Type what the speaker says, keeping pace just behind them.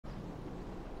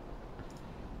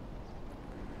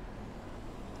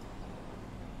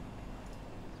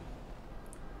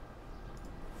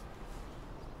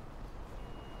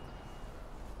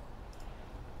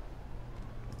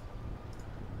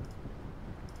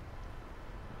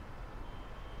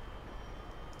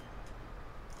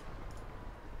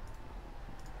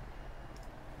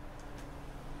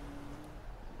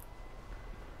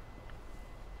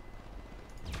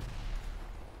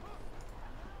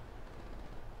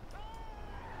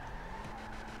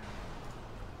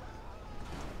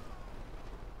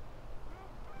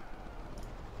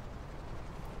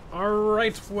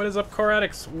Alright, what is up, car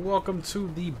addicts? Welcome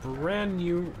to the brand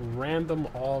new random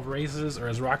all races, or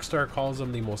as Rockstar calls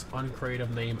them, the most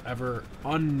uncreative name ever,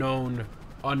 unknown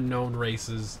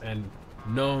races, and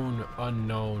known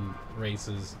unknown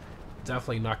races.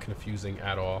 Definitely not confusing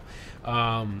at all.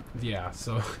 Yeah,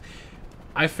 so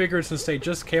I figured since they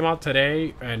just came out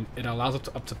today and it allows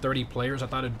up to 30 players, I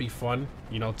thought it'd be fun,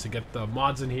 you know, to get the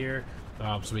mods in here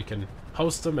so we can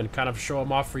host them and kind of show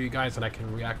them off for you guys, and I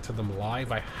can react to them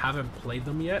live. I haven't played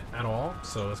them yet at all,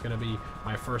 so it's gonna be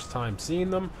my first time seeing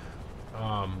them.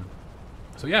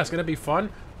 So yeah, it's gonna be fun.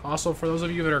 Also, for those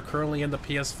of you that are currently in the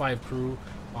PS5 crew,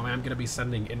 I'm gonna be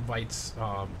sending invites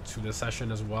to the session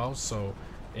as well. So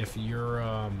if you're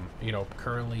you know,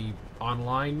 currently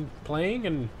online playing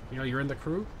and you know you're in the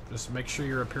crew, just make sure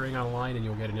you're appearing online and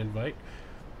you'll get an invite.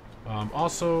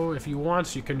 Also, if you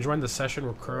want, you can join the session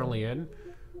we're currently in.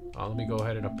 Let me go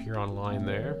ahead and appear online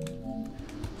there.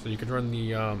 So you can join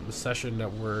the session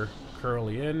that we're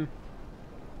currently in.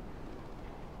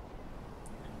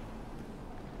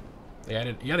 They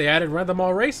added random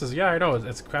all races. Yeah, I know,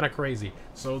 it's kind of crazy.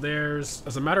 So there's,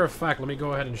 as a matter of fact, let me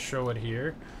go ahead and show it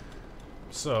here.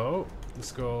 So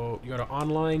let's go. You go to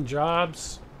online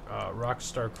jobs,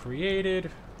 Rockstar created,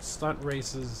 stunt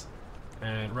races,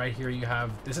 and right here you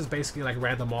have, this is basically like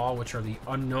random all, which are the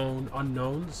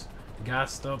unknowns.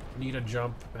 Gassed up, need a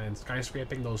jump, and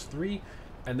skyscraping, those three.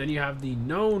 And then you have the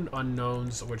known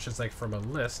unknowns, which is like from a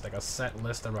list, like a set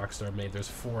list that Rockstar made. There's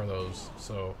 4 of those.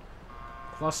 So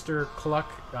cluster,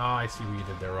 cluck. Ah, I see what you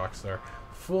did there, Rockstar.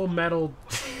 Full metal.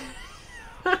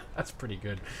 That's pretty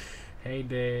good.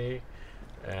 Heyday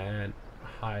and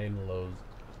high and lows.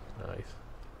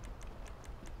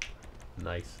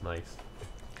 Nice.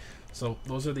 So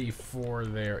those are the 4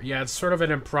 there. Yeah, it's sort of an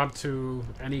impromptu,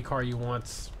 any car you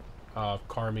want.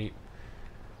 Car meet.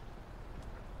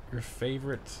 Your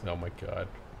favorite? Oh my god.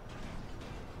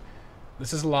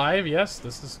 This is live, yes.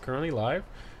 This is currently live.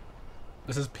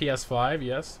 This is PS5,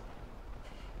 yes.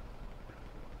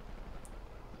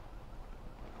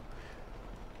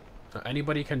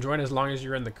 Anybody can join as long as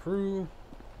you're in the crew.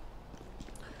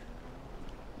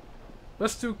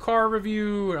 Let's do car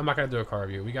review. I'm not gonna do a car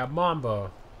review. We got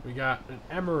Mamba. We got an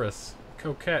Emerus,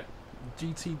 Coquette,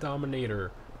 GT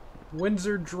Dominator,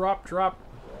 Windsor Drop,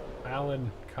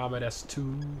 Alan Comet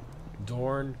S2,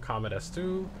 Dorn Comet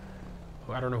S2.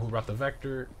 I don't know who brought the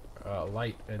Vector,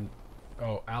 Light, and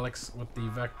Alex with the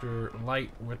Vector, Light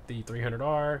with the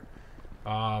 300R,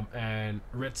 and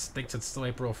Ritz thinks it's still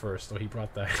April 1st, so he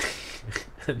brought that.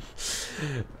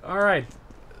 All right.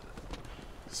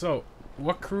 So,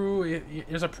 what crew?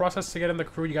 There's a process to get in the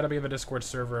crew. You got to be in the Discord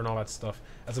server and all that stuff.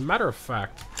 As a matter of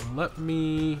fact, let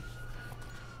me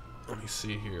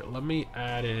see here. Let me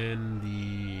add in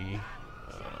the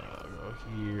go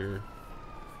here.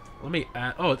 Let me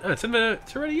add. Oh, it's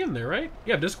already in there, right?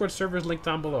 Yeah, Discord server is linked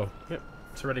down below. Yep,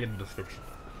 it's already in the description.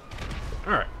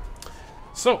 All right.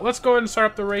 So let's go ahead and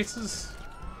start up the races.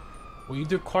 Will you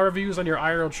do car reviews on your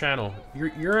IRL channel?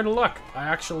 You're in luck. I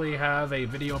actually have a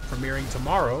video premiering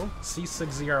tomorrow.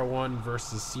 C6ZR1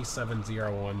 versus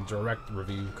C7ZR1 direct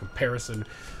review comparison.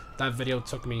 That video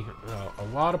took me a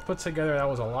while to put together. That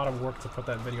was a lot of work to put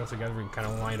that video together and kind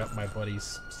of line up my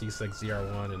buddy's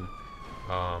C6ZR1. And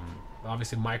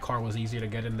obviously my car was easier to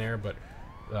get in there, but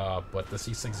the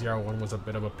C6ZR1 was a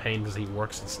bit of a pain because he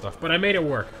works and stuff. But I made it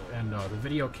work, and the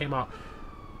video came out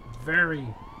very,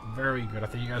 very good. I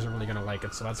think you guys are really gonna like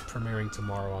it. So that's premiering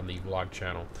tomorrow on the vlog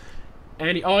channel.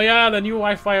 And oh yeah, the new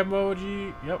Wi-Fi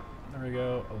emoji. Yep, there we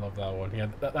go. I love that one. Yeah,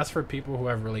 that's for people who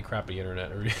have really crappy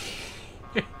internet.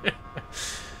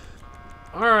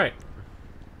 Alright.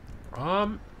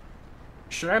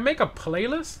 Should I make a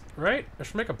playlist? Right? I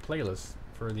should make a playlist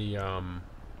for the yeah.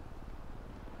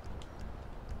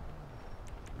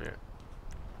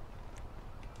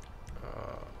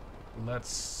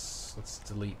 Let's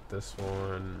delete this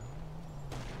one.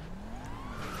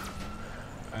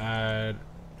 Add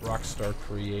Rockstar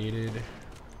created.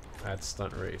 Add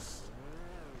stunt race.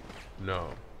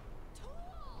 No.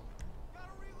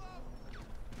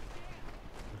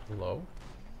 Low.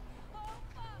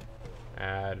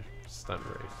 Add stunt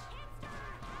race.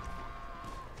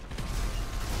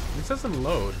 This doesn't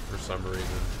load for some reason.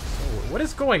 So what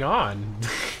is going on?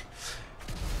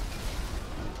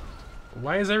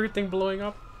 Why is everything blowing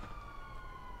up?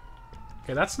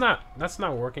 Okay, that's not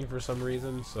working for some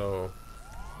reason. So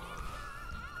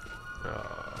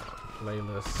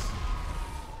playlist.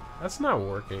 That's not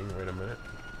working. Wait a minute.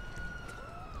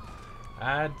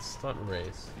 Add stunt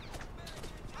race.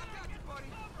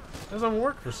 Doesn't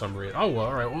work for some reason. Oh well,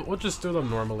 alright, we'll just do them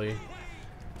normally.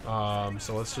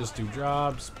 So let's just do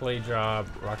jobs, play job,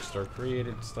 Rockstar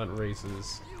created, stunt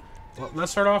races. Well,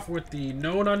 let's start off with the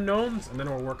known unknowns, and then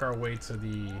we'll work our way to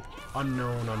the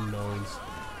unknown unknowns.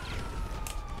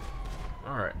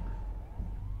 Alright.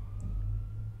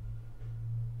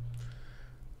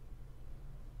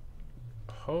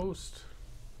 Host.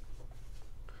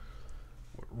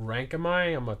 What rank am I?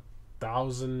 I'm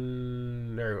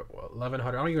 1,000 or 1,100.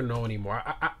 I don't even know anymore.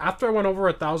 After I went over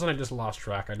 1,000, I just lost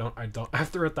track. I don't.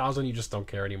 After 1,000, you just don't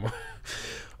care anymore.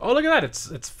 Oh, look at that!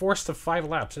 It's forced to 5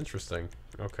 laps. Interesting.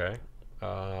 Okay.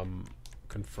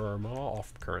 Confirm all.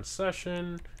 Off current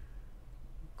session.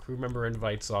 Crew member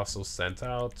invites also sent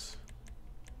out.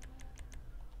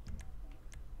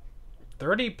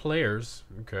 30 players.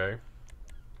 Okay.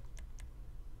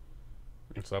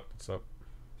 What's up? What's up?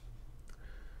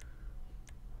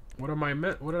 What am I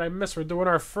miss? What did I miss? We're doing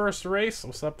our first race.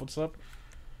 What's up? What's up?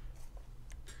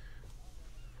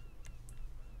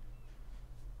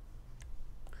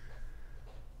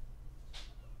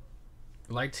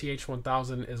 Light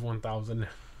TH1000 is 1,000.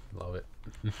 Love it.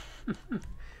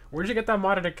 Where'd you get that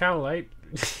modded account, Light?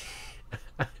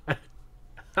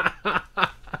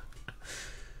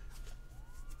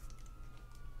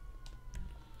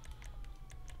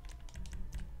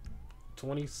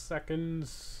 20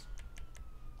 seconds.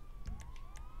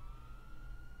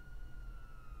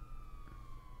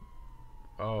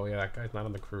 Oh, yeah, that guy's not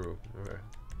on the crew. Okay.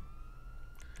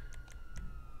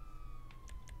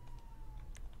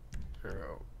 Here we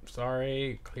go.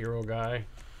 Sorry, Clearo guy.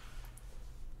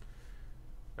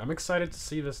 I'm excited to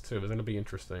see this too. It's going to be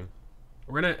interesting.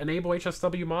 We're going to enable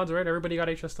HSW mods, right? Everybody got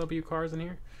HSW cars in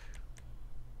here?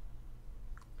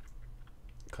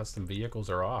 Custom vehicles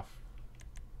are off.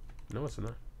 No, it's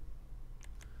not.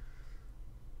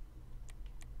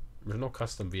 There's no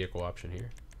custom vehicle option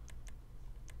here.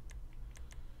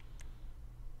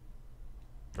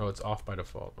 Oh, it's off by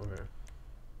default. Okay.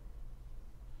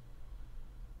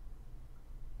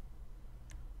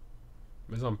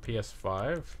 This is on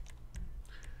PS5.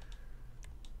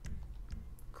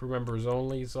 Crew members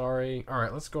only, sorry.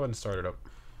 Alright, let's go ahead and start it up.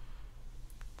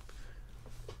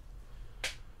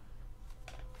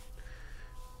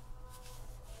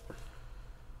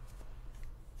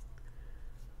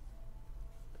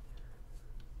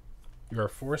 You are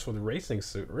forced with racing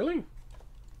suit. Really?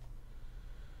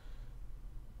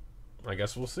 I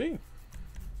guess we'll see.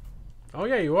 Oh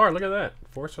yeah, you are. Look at that.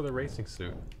 Forced with a racing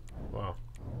suit. Wow.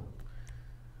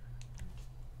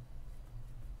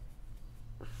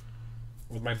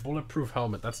 With my bulletproof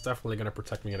helmet, that's definitely going to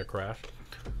protect me in a crash.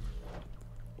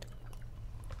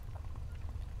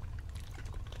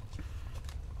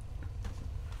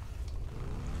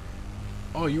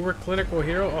 Oh, you were clinical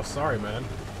hero? Oh, sorry, man.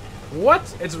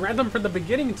 What? It's random from the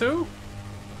beginning, too?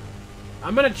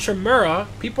 I'm in a Chimera.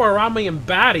 People around me in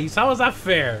baddies. How is that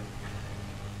fair?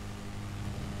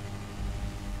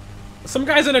 Some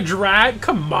guy's in a drag?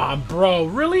 Come on, bro.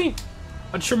 Really?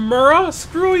 A Chimera?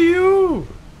 Screw you.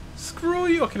 Screw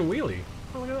you. I can wheelie.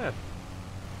 Oh, look at that.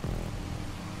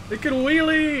 It can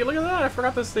wheelie. Look at that. I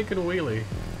forgot this thing can wheelie.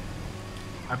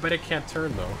 I bet it can't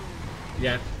turn, though.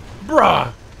 Yet.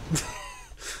 Bruh.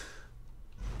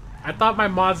 I thought my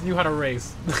mods knew how to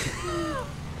race.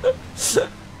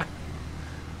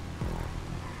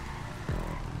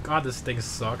 God, this thing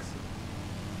sucks.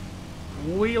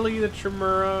 Wheelie the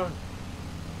Chimera.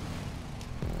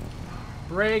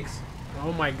 Brakes.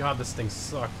 Oh my god, this thing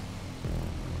sucks.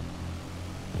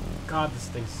 God, this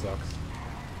thing sucks.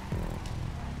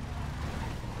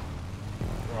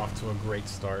 We're off to a great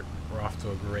start. We're off to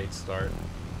a great start.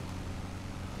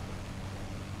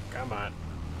 Come on.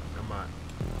 Come on.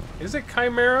 Is it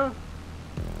Chimera?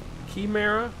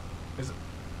 Chimera?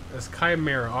 It's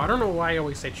Chimera. Oh, I don't know why I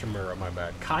always say Chimera. My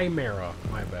bad. Chimera.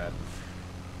 My bad.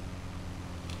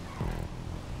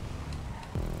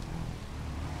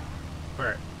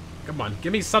 Alright. Come on.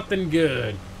 Give me something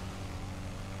good.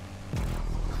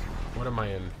 What am I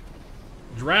in?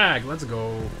 Drag. Let's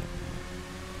go.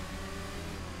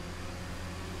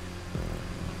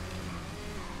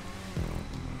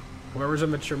 Whoever's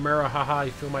in the Chimera, haha,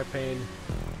 you feel my pain.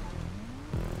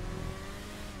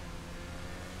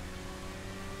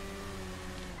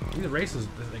 These races,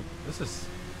 this is...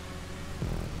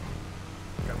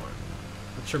 Come on.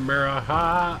 The Chimera,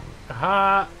 ha,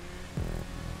 ha.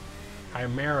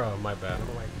 Chimera, my bad. I don't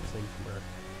know why I keep saying Chimera.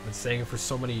 I've been saying it for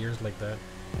so many years like that.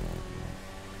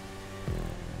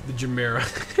 The Chimera.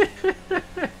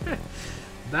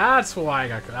 That's why I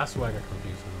got confused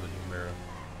with the Chimera.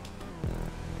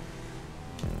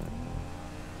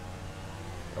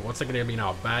 What's it gonna be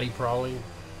now? Baddie, probably?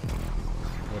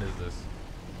 What is this?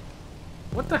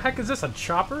 What the heck is this? A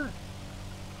chopper?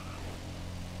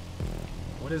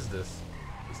 What is this?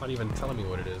 It's not even telling me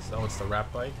what it is. Oh, it's the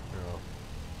rat bike? No.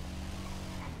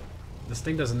 This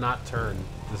thing does not turn.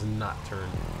 Does not turn.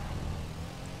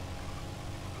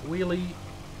 Wheelie.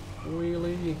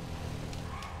 Wheelie.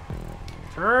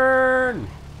 Turn!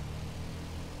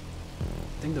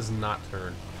 The thing does not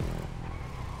turn.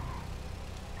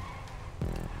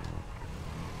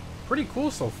 Pretty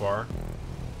cool so far.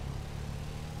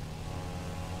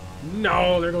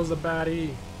 No, there goes the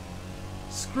baddie.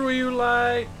 Screw you,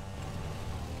 light.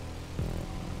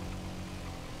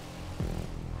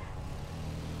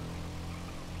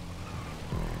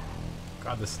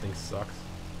 God, this thing sucks.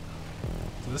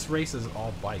 So this race is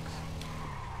all bikes.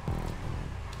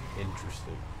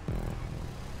 Interesting.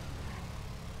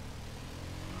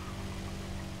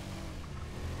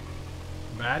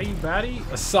 Baddie,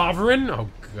 baddie, a sovereign. Oh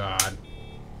God.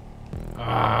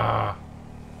 Ah.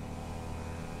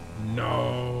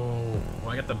 No.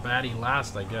 Well, I got the baddie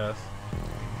last, I guess.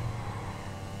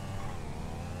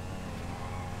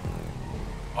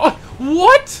 Oh,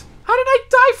 what? How did I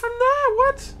die from that?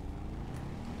 What?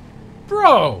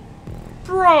 Bro.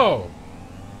 Bro.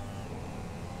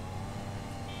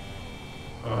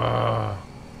 Yeah,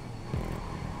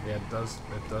 it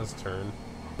does turn.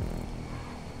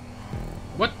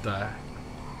 What the?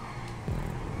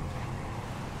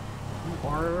 Who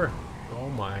are? Oh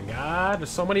my God! There's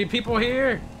so many people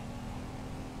here.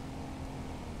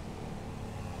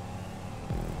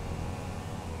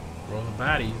 Roll the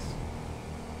baddies.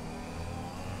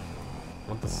 I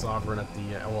want the sovereign at the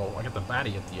end. Well, I got the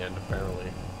baddie at the end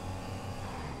apparently.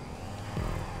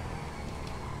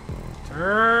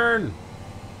 Turn.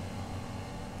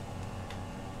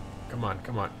 Come on,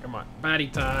 come on, come on.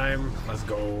 Baddie time. Let's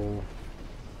go.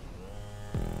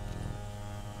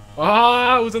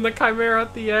 Ah, it was in the Chimera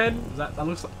at the end. Is that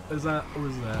looks like, is that,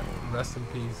 what is that? Rest in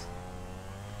peace.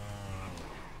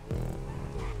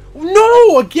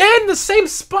 No, again, the same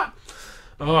spot.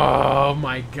 Oh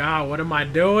my God, what am I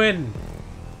doing?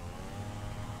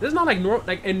 This is not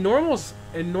like in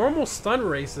normal stun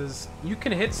races, you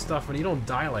can hit stuff and you don't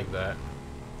die like that.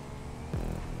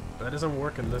 But that doesn't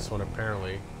work in this one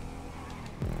apparently.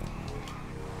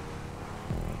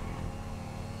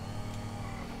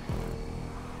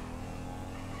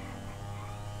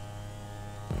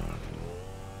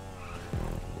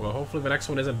 Well, hopefully the next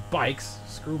one isn't bikes.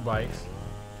 Screw bikes.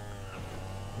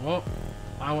 Well,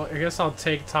 I guess I'll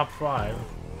take top 5.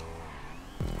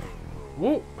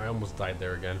 Whoa! I almost died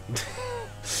there again.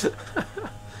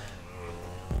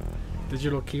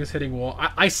 Digital keys hitting wall.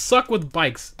 I suck with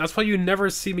bikes. That's why you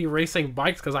never see me racing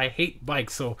bikes, because I hate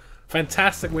bikes. So,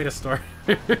 fantastic way to start.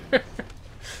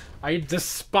 I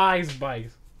despise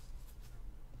bikes.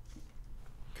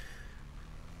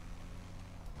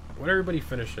 What everybody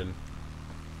finishing?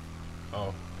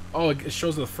 Oh. Oh, it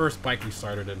shows the first bike we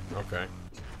started in. Okay.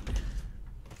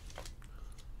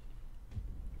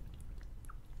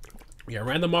 Yeah,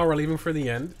 random all we're leaving for the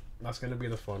end. That's going to be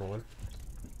the fun one.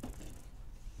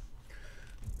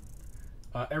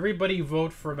 Everybody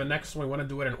vote for the next one. We want to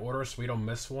do it in order so we don't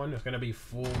miss one. It's going to be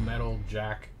Full Metal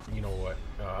Jack. You know what?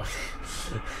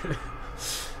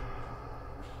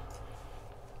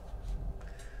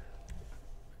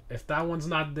 If that one's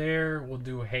not there, we'll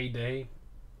do Heyday.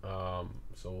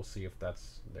 So we'll see if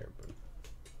that's there. But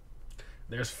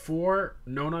there's 4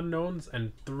 known unknowns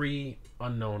and 3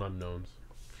 unknown unknowns.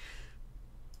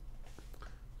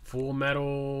 Full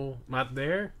Metal, not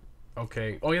there?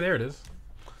 Okay. Oh, yeah, there it is.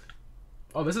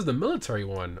 Oh, this is the military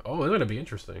one. Oh, it's going to be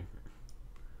interesting.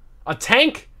 A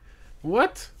tank?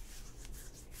 What?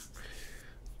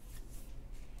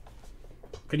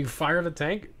 Can you fire the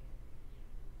tank?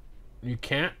 You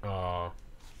can't? Oh.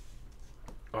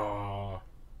 Oh.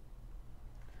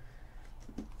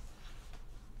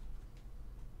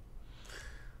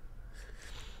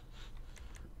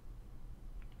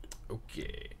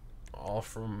 Okay. All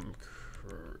from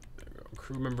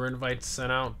crew member invites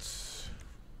sent out.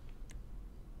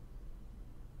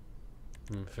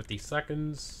 50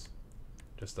 seconds.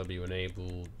 Just W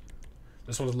enabled.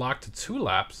 This one's locked to 2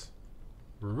 laps.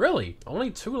 Really?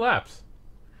 Only 2 laps.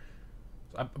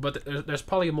 But there's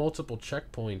probably multiple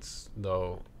checkpoints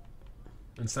though,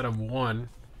 instead of 1.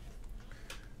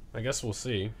 I guess we'll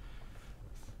see.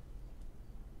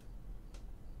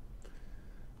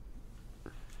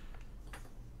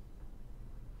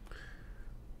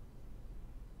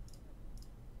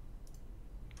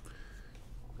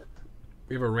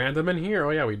 We have a random in here?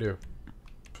 Oh yeah, we do.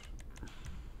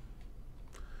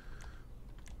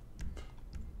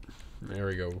 There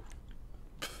we go.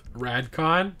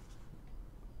 Radcon?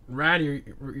 Rad,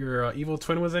 your evil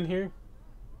twin was in here?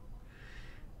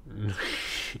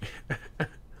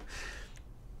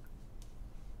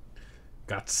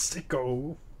 Got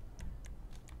sicko.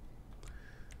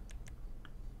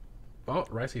 Oh,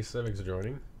 Ricey Civic's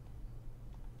joining.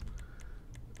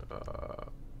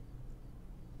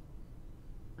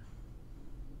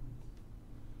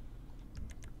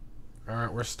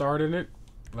 Alright, we're starting it.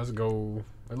 Let's go.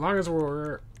 As long as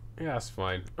we're... Yeah, that's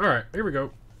fine. Alright, here we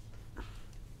go.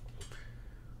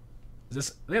 Is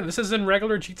this... Yeah, this is in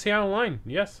regular GTA Online.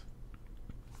 Yes.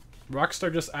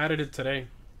 Rockstar just added it today.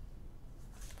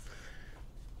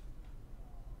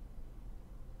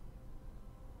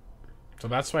 So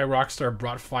that's why Rockstar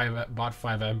bought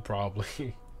 5M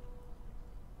probably.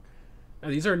 Now,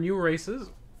 these are new races.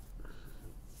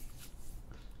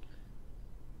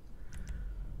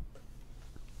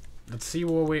 Let's see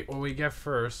what we get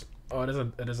first. Oh,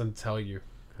 it doesn't tell you.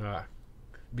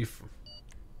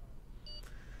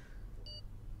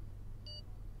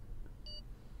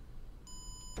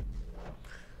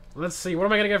 Let's see. What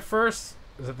am I gonna get first?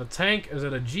 Is it the tank? Is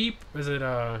it a Jeep? Is it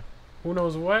who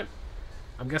knows what?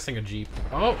 I'm guessing a Jeep.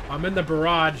 Oh, I'm in the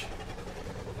barrage.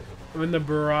 I'm in the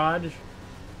barrage.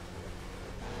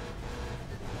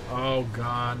 Oh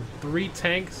God, 3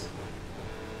 tanks.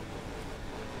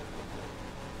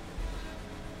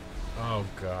 Oh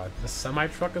God, the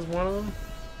semi-truck is one of them?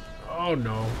 Oh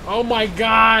no. Oh my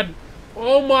God!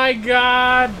 Oh my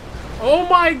God! Oh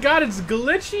my God, it's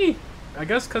glitchy! I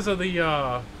guess because of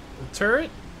the turret?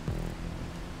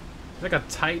 It's like a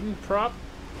Titan prop?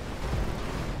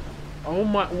 Oh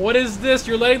my, what is this?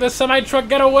 You're letting the semi-truck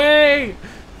get away!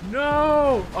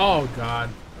 No! Oh God.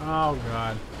 Oh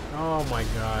God. Oh my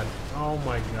God. Oh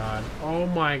my God. Oh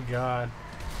my God.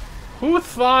 Who at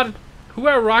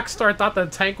Rockstar thought the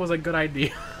tank was a good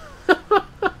idea?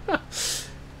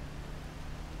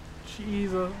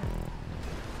 Jesus.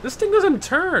 This thing doesn't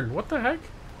turn. What the heck?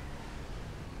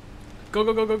 Go,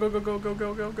 go, go, go, go, go, go,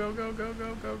 go, go, go, go, go, go,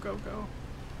 go, go, go, go.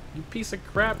 You piece of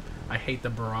crap. I hate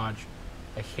the barrage.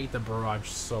 I hate the barrage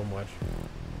so much.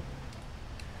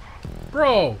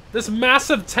 Bro, this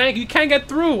massive tank, you can't get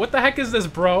through. What the heck is this,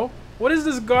 bro? What is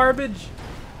this garbage?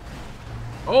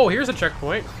 Oh, here's a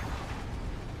checkpoint.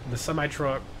 The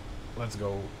semi-truck. Let's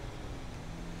go.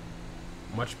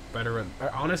 Much better.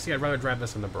 Honestly, I'd rather drive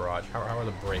this in the barrage. How are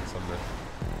the brakes on this?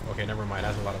 Okay, never mind. It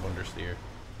has a lot of understeer.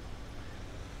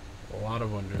 A lot of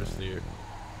understeer.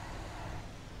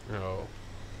 Oh.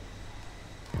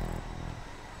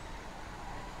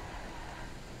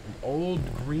 An old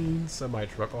green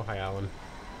semi-truck. Oh, hi, Alan.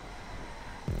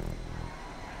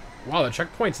 Wow, the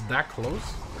checkpoint's that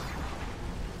close?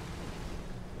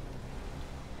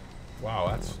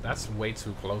 Wow, that's way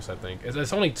too close, I think.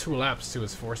 It's only 2 laps, too.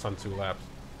 It's forced on 2 laps.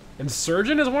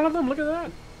 Insurgent is one of them? Look at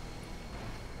that.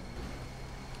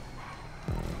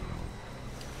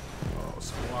 Oh,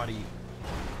 squatty.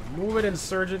 Move it,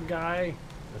 Insurgent guy.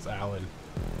 That's Alan.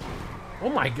 Oh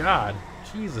my God.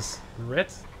 Jesus.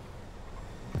 Ritz.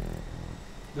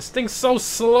 This thing's so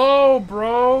slow,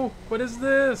 bro. What is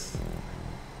this?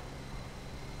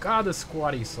 God, the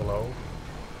squatty's slow.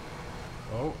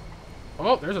 Oh.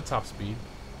 Oh, there's a top speed.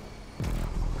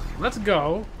 Let's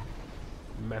go.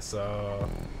 Messa.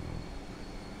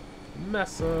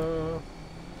 Messa.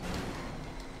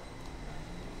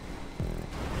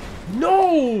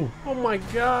 No! Oh my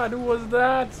God, who was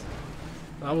that?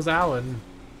 That was Alan.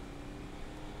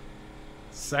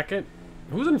 Second?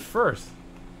 Who's in first?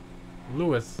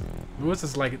 Lewis. Lewis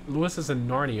is in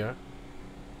Narnia.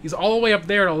 He's all the way up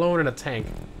there alone in a tank.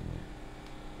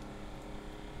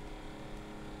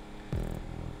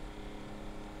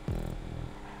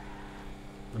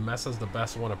 The Messa's the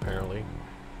best one, apparently.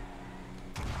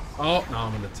 Oh, no,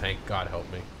 I'm in the tank. God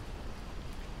help me.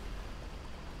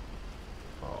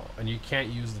 Oh, and you can't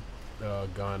use the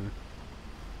gun.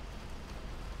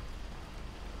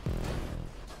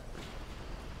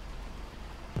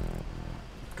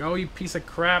 Go, you piece of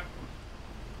crap.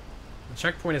 The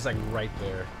checkpoint is like right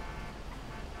there.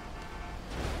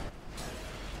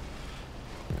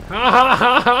 Ha ha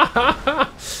ha ha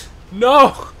ha!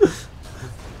 No!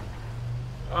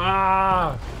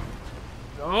 Ah!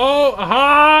 Oh!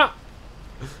 Aha!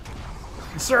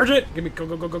 Insurgent! Give me go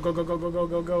go go go go go go go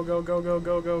go go go go go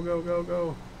go go go go go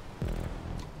go.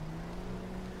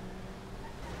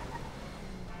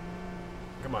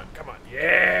 Come on, come on.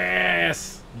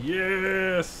 Yes!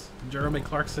 Yes! Jeremy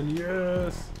Clarkson,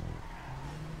 yes!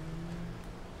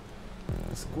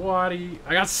 Squatty.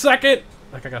 I got second!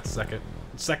 Like I got second.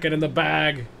 Second in the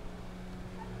bag.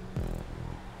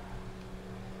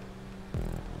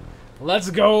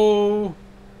 Let's go!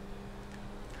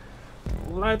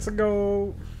 Let's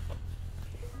go!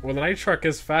 Well, the night shark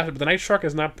is fast, but the night shark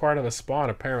is not part of the spawn,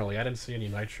 apparently. I didn't see any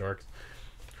night sharks.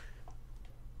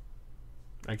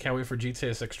 I can't wait for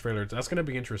GTA 6 trailer. That's gonna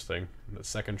be interesting. The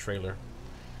second trailer.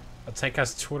 A tank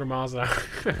has 200 miles an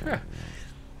hour.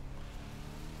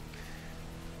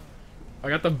 I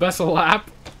got the best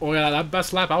lap. Oh yeah, that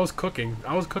best lap. I was cooking.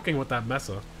 I was cooking with that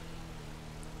Mesa.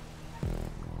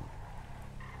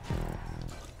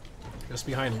 Just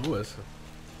behind Lewis.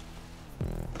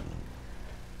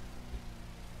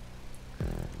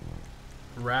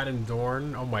 Rad and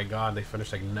Dorn. Oh my god, they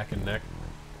finished like neck and neck.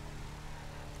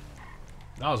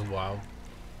 That was wild.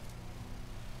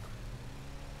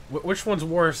 Which one's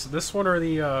worse? This one or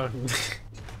the,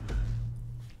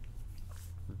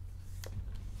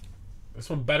 This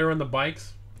one better on the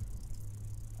bikes?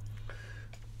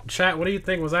 Chat, what do you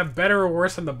think? Was that better or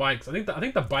worse than the bikes? I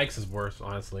think the bikes is worse,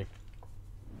 honestly.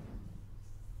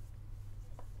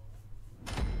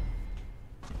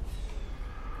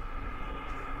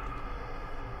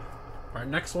 Alright,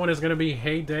 next one is gonna be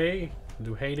Heyday.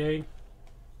 Do Heyday.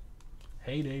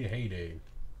 Heyday.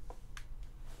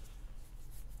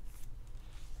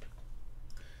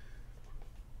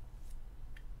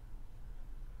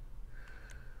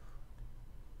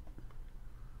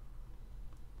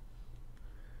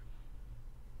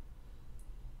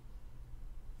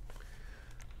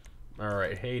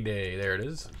 Alright, Heyday. There it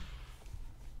is.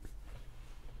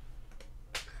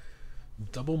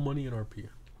 Double money in RP.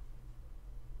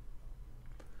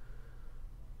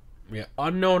 Yeah,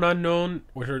 unknown,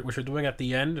 which we're doing at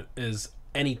the end, is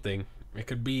anything. It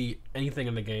could be anything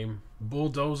in the game.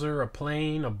 Bulldozer, a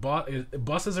plane, a bus.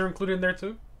 Buses are included in there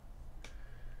too?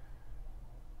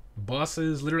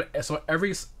 Buses, literally. So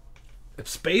every...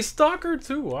 Space Stalker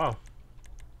too? Wow.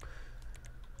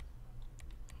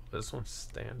 This one's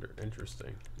standard.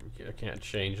 Interesting. I can't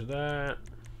change that.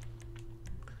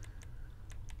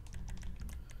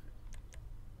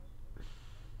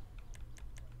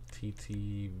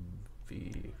 TTV.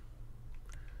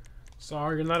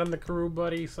 Sorry, you're not in the crew,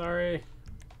 buddy. Sorry.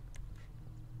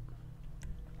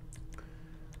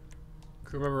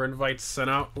 Crew member invites sent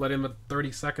out. Let him at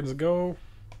 30 seconds ago.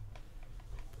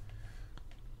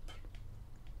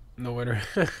 No winner.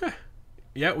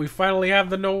 Yeah, we finally have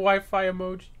the no Wi-Fi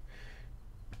emoji.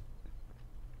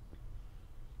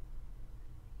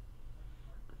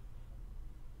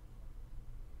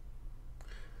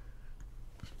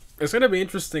 It's gonna be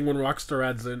interesting when Rockstar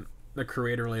adds in the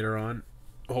creator later on.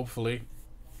 Hopefully.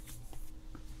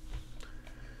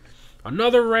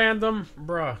 Another random.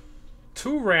 Bruh.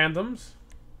 2 randoms.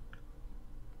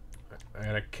 I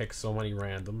gotta kick so many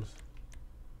randoms.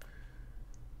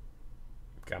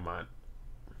 Come on.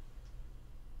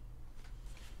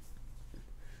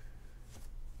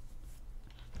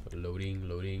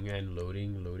 Loading,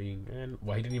 and...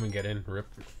 Well, he didn't even get in. Rip.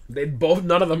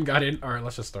 None of them got in. Alright,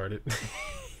 let's just start it.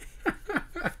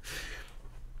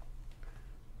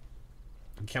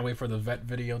 Can't wait for the vet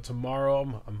video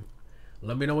tomorrow.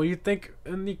 Let me know what you think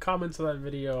in the comments of that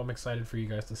video. I'm excited for you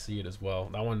guys to see it as well.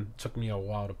 That one took me a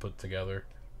while to put together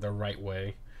the right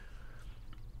way.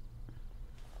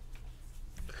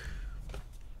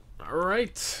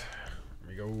 Alright. Here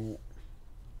we go.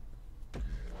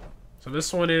 So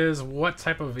this one is what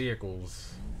type of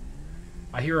vehicles?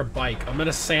 I hear a bike. I'm in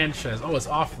a Sanchez. Oh, it's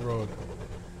off-road.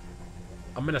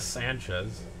 I'm in a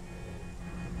Sanchez.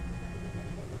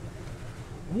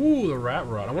 Ooh, the Rat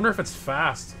Rod. I wonder if it's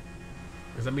fast.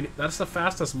 Because, I mean, that's the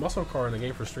fastest muscle car in the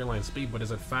game for straight line speed, but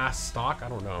is it fast stock? I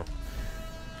don't know.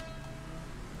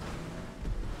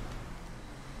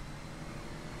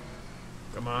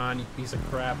 Come on, you piece of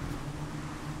crap.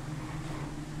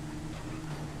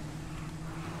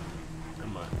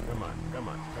 Come on.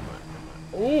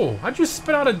 Oh, how'd you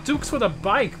spit out a Dukes with a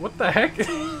bike? What the heck?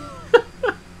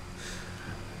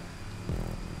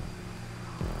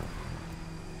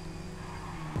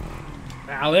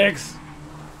 Alex!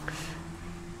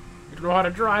 You don't know how to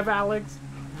drive, Alex?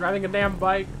 Driving a damn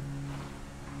bike.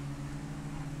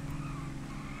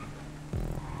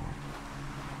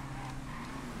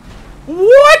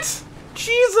 What?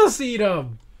 Jesus,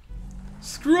 Edom!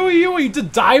 Screw you! You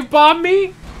did dive bomb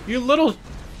me? You little...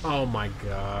 Oh my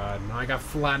god. I got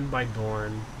flattened by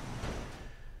Dorn.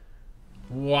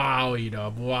 Wow,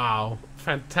 Edom. Wow.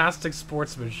 Fantastic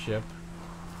sportsmanship.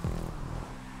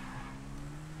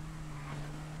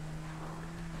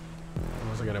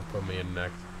 What's it gonna put me in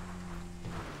next?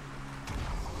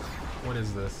 What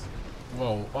is this?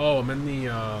 Whoa. Oh, I'm in the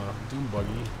Doom buggy.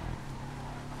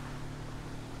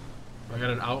 I got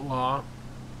an outlaw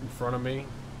in front of me.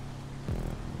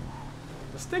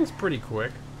 This thing's pretty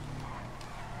quick.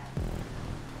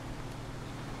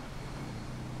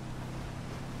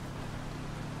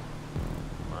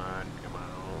 Come on.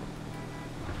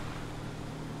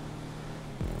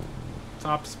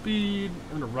 Top speed.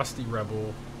 And a rusty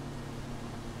rebel.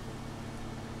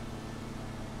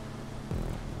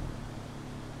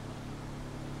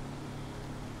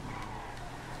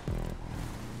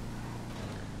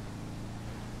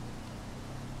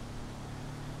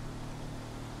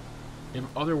 In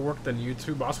other work than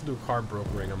YouTube, I also do car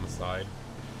brokering on the side.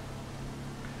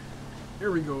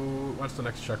 Here we go. What's the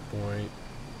next checkpoint?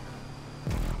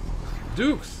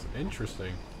 Dukes!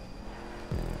 Interesting.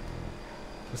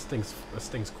 This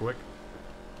thing's quick.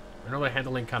 I know the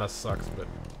handling kind of sucks, but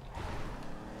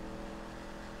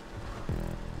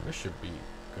this should be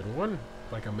a good one.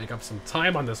 If I can make up some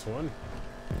time on this one.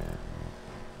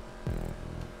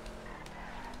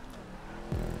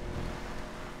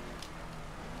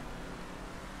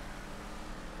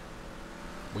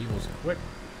 Weevil's quick.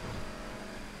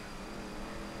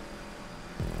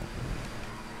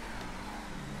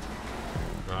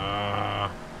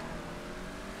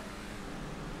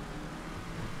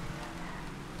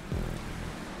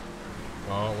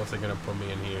 Oh, what's it gonna put me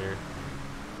in here?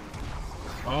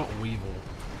 Oh, Weevil.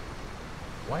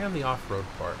 Why on the off-road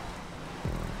part?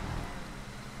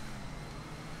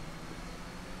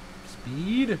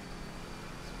 Speed?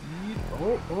 Speed?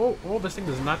 Oh, this thing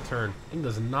does not turn. This thing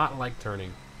does not like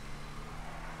turning.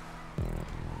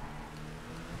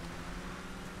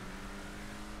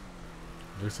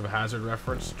 Dukes of Hazzard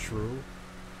reference, true.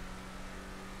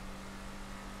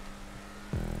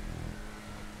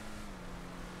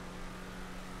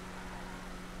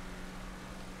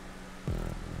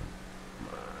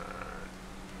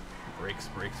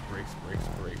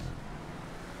 Brakes.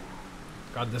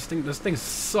 God, this thing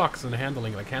sucks in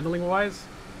handling. Like, handling-wise,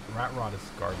 Rat Rod is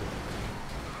garbage.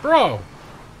 Bro!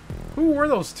 Who were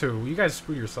those two? You guys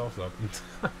screwed yourselves up.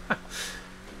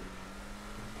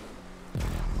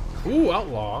 Ooh,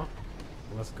 Outlaw.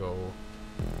 Let's go.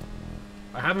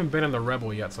 I haven't been in the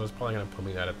Rebel yet, so it's probably gonna put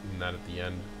me that at the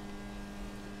end.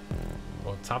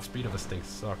 Oh, top speed of this thing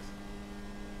sucks.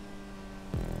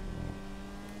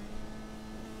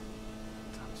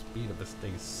 Top speed of this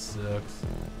thing sucks.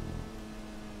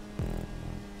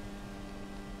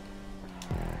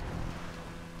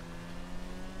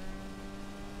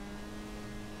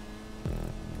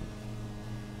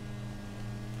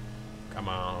 Come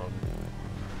on.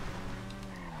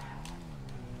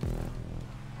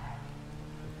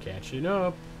 Catching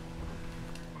up.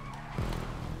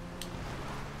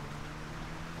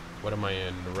 What am I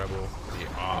in? The Rebel?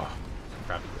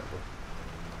 Crappy Rebel.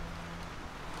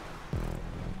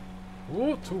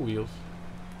 Ooh, two wheels.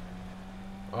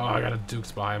 Oh, I got a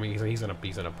Dukes behind me. He's gonna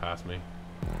pass me.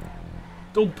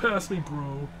 Don't pass me,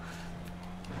 bro.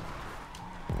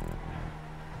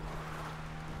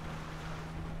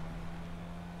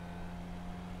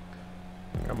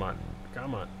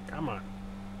 Come on.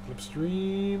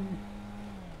 Slipstream.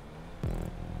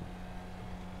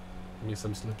 Give me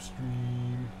some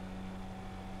slipstream.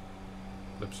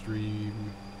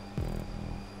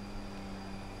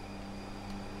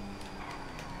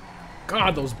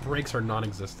 God, those brakes are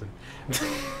non-existent.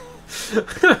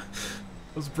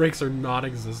 Those brakes are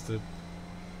non-existent.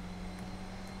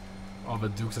 Oh, the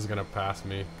Dukes is gonna pass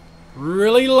me.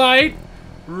 Really light?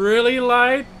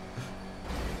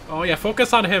 Oh yeah,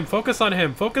 focus on him. You focused on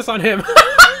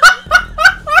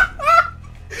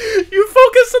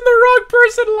the wrong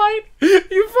person, Light.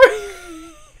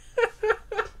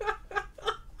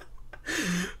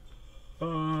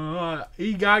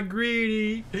 He got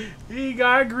greedy.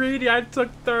 I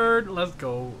took third. Let's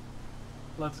go.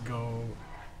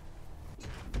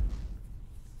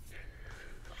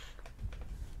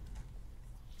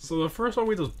 So the first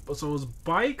one it was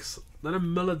bikes, then a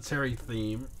military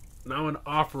theme, now an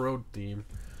off-road theme.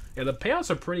 Yeah, the payouts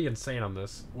are pretty insane on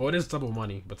this. Well, it is double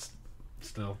money, but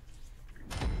still.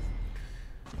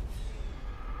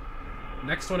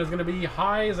 Next one is gonna be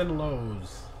highs and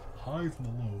lows.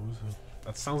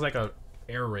 That sounds like a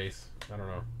air race. I don't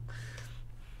know.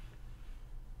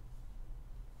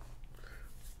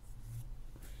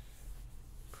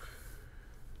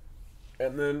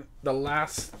 And then the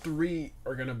last three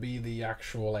are gonna be the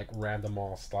actual like random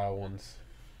all style ones.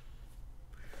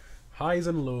 Highs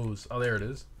and lows. Oh, there it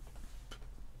is.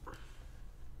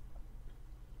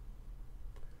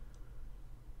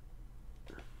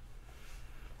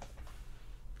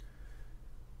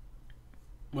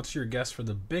 What's your guess for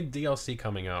the big DLC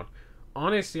coming out?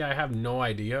 Honestly, I have no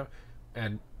idea.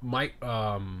 And might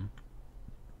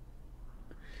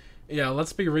yeah,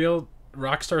 let's be real.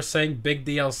 Rockstar saying big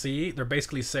DLC, they're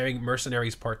basically saying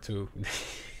Mercenaries Part 2.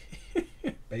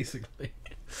 Basically.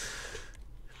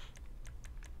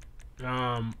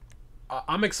 I'm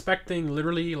expecting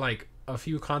literally like a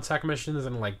few contact missions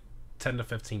and like 10 to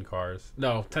 15 cars.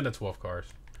 No, 10 to 12 cars.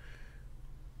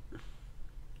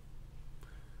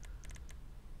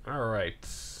 Alright.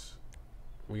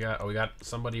 We got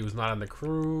somebody who's not on the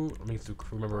crew. Let me do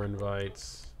crew member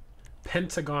invites.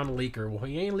 Pentagon leaker. Well,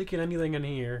 he ain't leaking anything in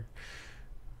here.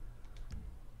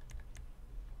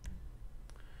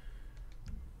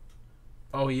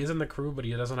 Oh, he is in the crew, but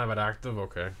he doesn't have it active?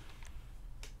 Okay.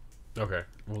 Okay,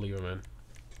 we'll leave him in.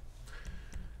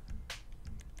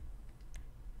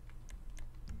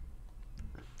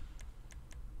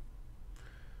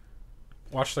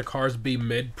 Watch the cars be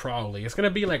mid, probably. It's gonna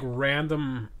be like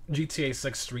random GTA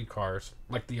 6 street cars.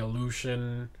 Like the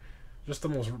Illusion, just the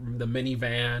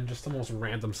minivan, just the most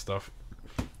random stuff.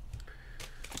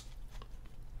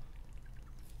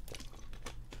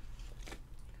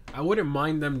 I wouldn't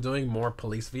mind them doing more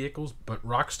police vehicles, but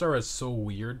Rockstar is so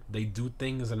weird. They do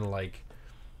things and like,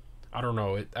 I don't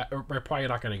know, we're probably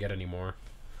not gonna get any more.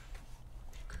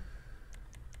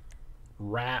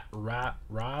 Raz?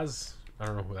 I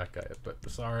don't know who that guy is, but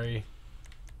sorry.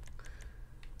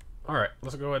 Alright,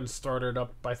 let's go ahead and start it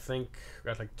up, I think.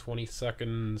 Got like 20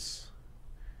 seconds.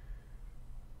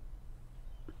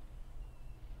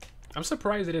 I'm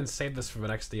surprised they didn't save this for the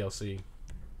next DLC.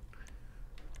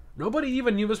 Nobody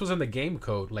even knew this was in the game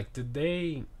code. Like, did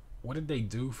they... What did they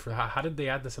do for... How did they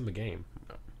add this in the game?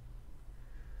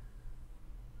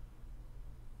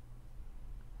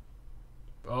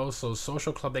 Oh, so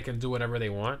Social Club, they can do whatever they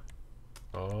want?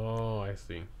 Oh, I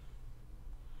see.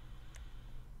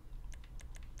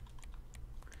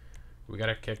 We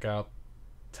gotta kick out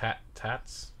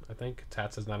Tats, I think.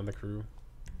 Tats is not in the crew.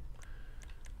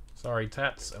 Sorry,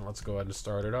 Tats. And let's go ahead and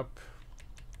start it up.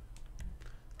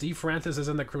 D. Francis is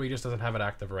in the crew. He just doesn't have it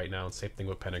active right now. And same thing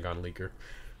with Pentagon Leaker.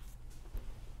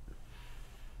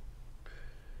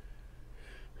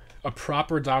 A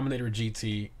proper Dominator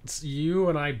GT. It's you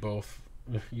and I both.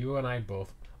 You and I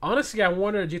both. Honestly, I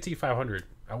wanted a GT 500.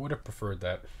 I would have preferred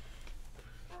that.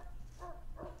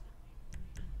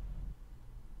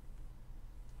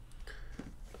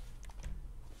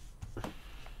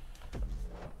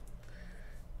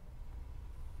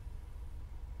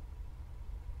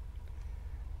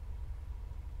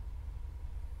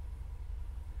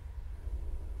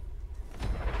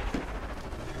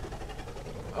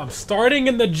 I'm starting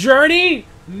in the journey?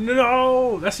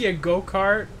 No! That's a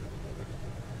go-kart.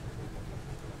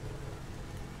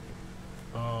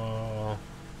 Oh.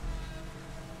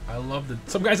 I love the...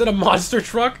 Some guy's in a monster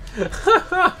truck?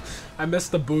 I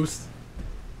missed the boost.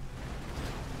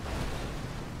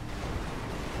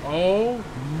 Oh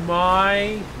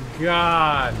my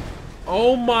god.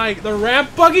 Oh my... The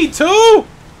ramp buggy too?!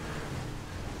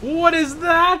 What is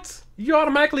that? You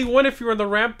automatically win if you're in the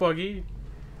ramp buggy.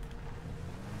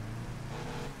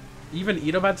 Even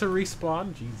Edom had to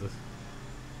respawn? Jesus.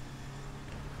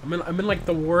 I'm in like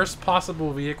the worst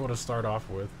possible vehicle to start off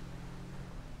with.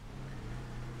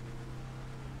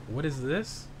 What is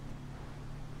this?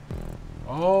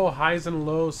 Oh, highs and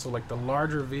lows, so like the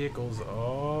larger vehicles.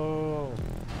 Oh.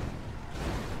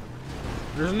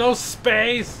 There's no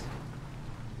space!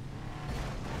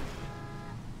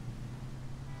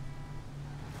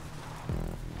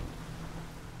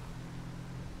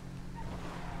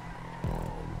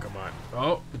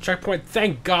 Oh, the checkpoint.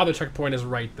 Thank God the checkpoint is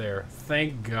right there.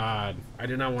 Thank God. I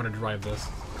did not want to drive this.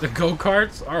 The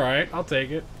go-karts? Alright, I'll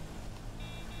take it.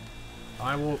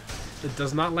 I will... It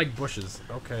does not like bushes.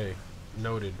 Okay.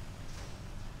 Noted.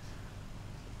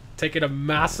 Taking a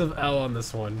massive L on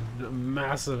this one.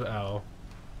 Massive L.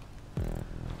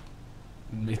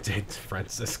 Midday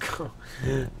Francisco.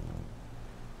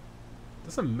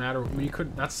 Doesn't matter. I mean, you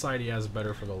could... That side he has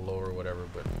better for the low or whatever,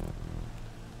 but...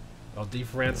 Oh, D.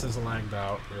 Francis lagged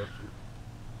out. Rip.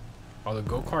 Oh, the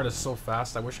go-kart is so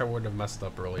fast. I wish I wouldn't have messed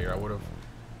up earlier.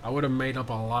 I would have made up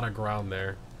a lot of ground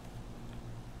there.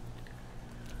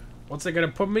 What's it gonna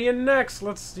put me in next?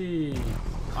 Let's see.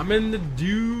 I'm in the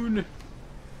dune. The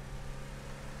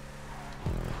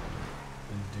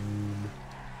dune.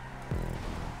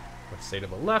 Let's stay to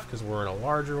the left because we're in a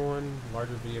larger one,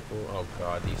 larger vehicle. Oh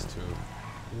god, these two.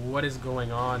 What is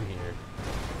going on here?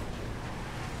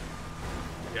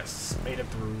 Yes, made it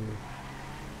through.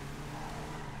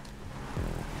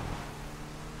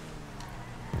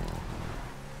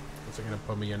 What's it gonna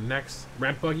put me in next?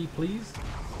 Ramp buggy, please.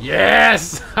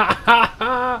 Yes!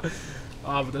 Oh,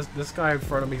 but this guy in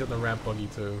front of me is in the ramp buggy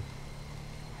too.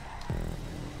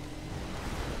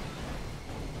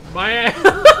 My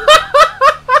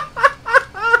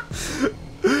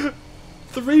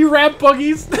 3 ramp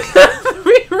buggies.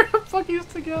 3 ramp buggies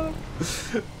together.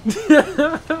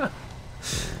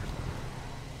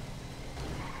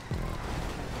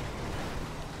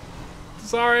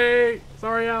 Sorry.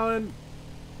 Sorry, Alan.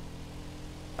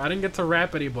 I didn't get to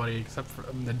rap anybody except for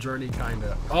the journey,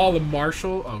 kinda. Oh, the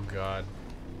marshal? Oh, God.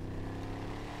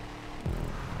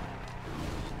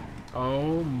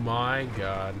 Oh, my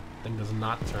God. Thing does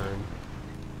not turn.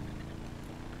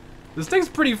 This thing's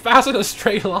pretty fast in a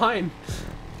straight line.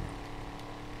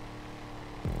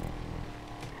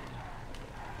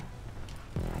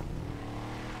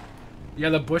 Yeah,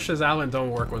 the bushes, Alan,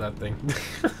 don't work with that thing.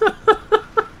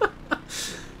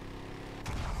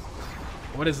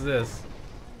 What is this?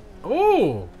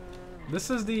 Oh! This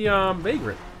is the,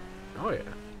 Vagrant. Oh, yeah.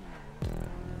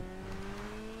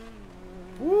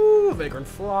 Woo! Vagrant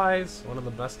flies. One of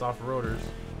the best off-roaders.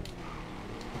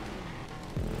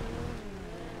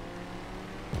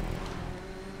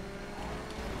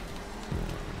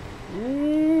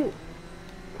 Ooh!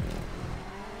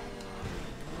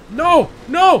 No!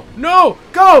 No! No!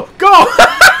 Go! Go!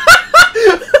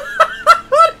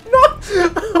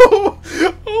 No!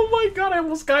 Oh my God! I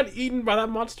almost got eaten by that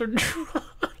monster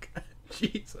truck.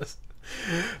 Jesus.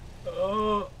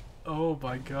 Oh! Oh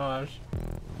my gosh.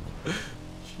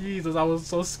 Jesus! I was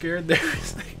so scared there.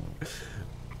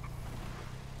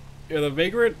 Yeah, the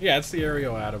Vagrant. Yeah, it's the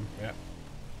aerial Adam. Yeah.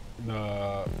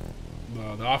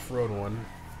 The off-road one.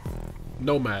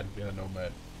 Nomad. Yeah,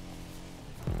 Nomad.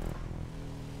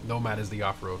 Nomad is the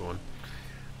off-road one.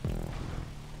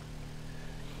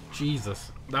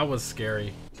 Jesus, that was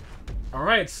scary.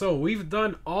 Alright, so we've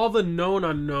done all the known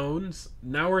unknowns.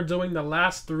 Now we're doing the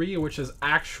last three, which is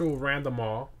actual random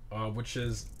all, which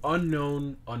is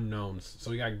unknown unknowns.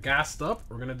 So we got gassed up.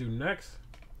 We're gonna do next.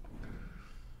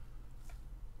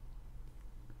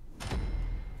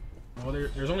 Well,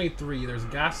 there's only three. There's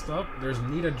gassed up, there's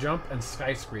need a jump, and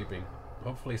skyscraping.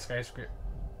 Hopefully skyscrape.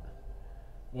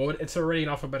 Well, it's already in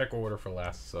alphabetical order for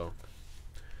last, so.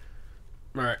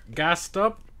 Alright, gassed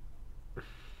up.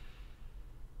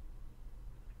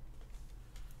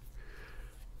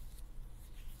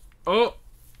 Oh!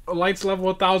 Lights level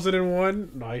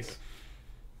 1001. Nice.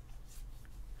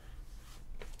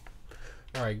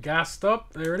 Alright, gassed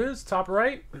up. There it is, top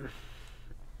right.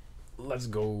 Let's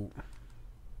go.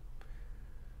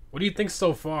 What do you think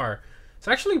so far? It's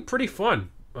actually pretty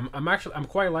fun. I'm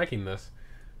quite liking this.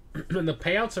 And the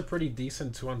payouts are pretty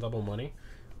decent too on double money.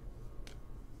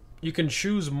 You can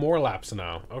choose more laps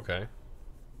now. Okay.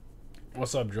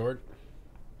 What's up, George?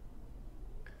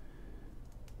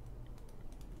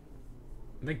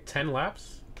 I think 10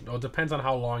 laps? Oh, it depends on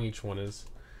how long each one is.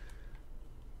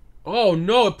 Oh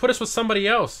no, it put us with somebody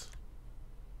else.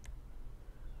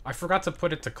 I forgot to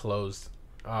put it to closed.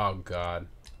 Oh God.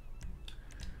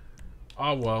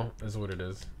 Oh well, is what it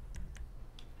is.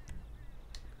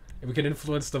 If we can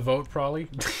influence the vote, probably.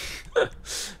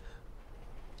 That's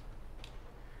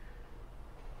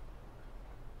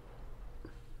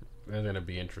gonna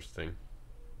be interesting.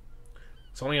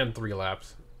 It's only on 3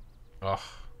 laps. Ugh.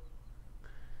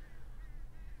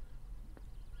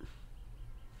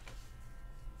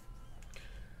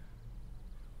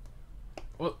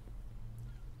 Well.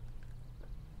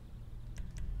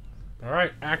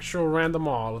 Alright, actual random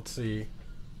all. Let's see.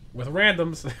 With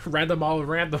randoms. Random all with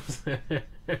randoms.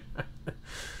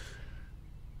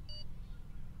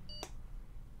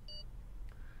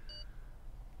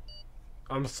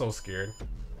 I'm so scared.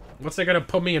 What's they gonna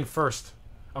put me in first?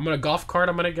 I'm in a golf cart,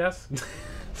 I'm gonna guess.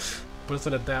 Put us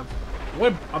in a damn.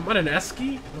 What? I'm on an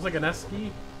esky? Looks like an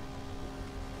esky.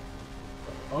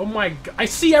 Oh my God. I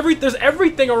see there's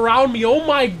everything around me. Oh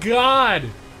my God.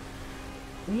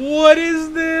 What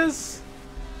is this?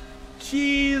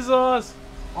 Jesus.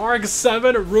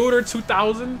 RX-7 Rooter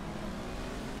 2000.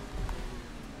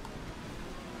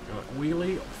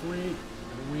 Wheelie, fleet,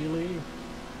 wheelie.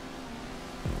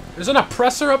 There's an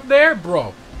oppressor up there?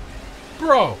 Bro.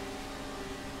 Bro.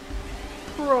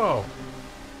 Bro.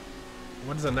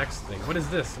 What is the next thing? What is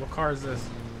this? What car is this?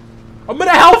 I'm in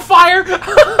a Hellfire! What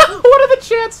are the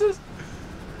chances?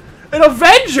 An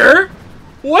Avenger?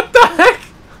 What the heck?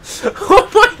 Oh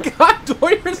my God,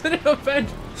 Doyer's in an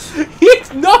Avenger.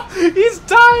 He's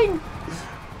dying.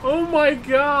 Oh my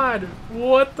God.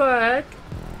 What the heck?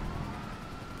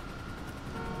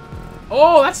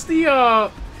 Oh, that's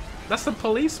the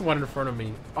police one in front of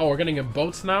me. Oh, we're getting in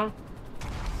boats now?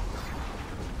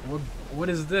 What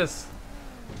is this?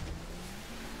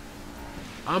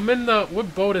 I'm in the...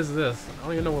 What boat is this? I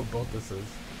don't even know what boat this is.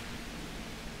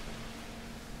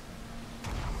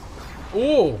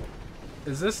 Oh!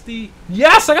 Is this the...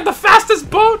 Yes! I got the fastest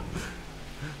boat!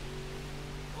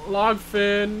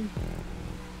 Logfin.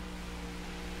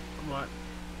 Come on.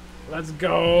 Let's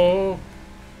go.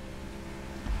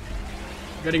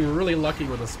 Getting really lucky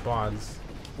with the spawns.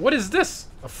 What is this?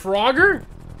 A Frogger?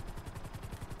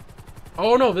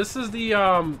 Oh no, this is the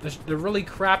really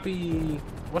crappy.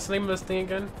 What's the name of this thing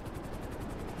again?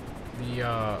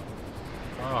 The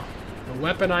the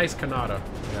weaponized Kanata.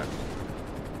 Yeah.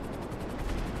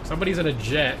 Somebody's in a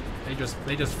jet. They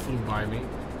just flew by me.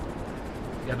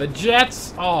 Yeah, the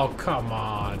jets. Oh come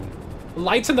on.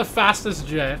 Light's in the fastest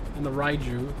jet in the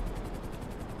Raiju.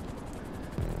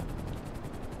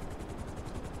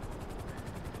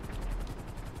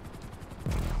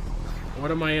 What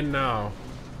am I in now?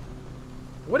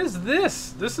 What is this?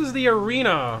 This is the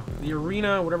arena. The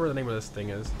arena, whatever the name of this thing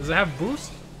is. Does it have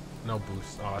boost? No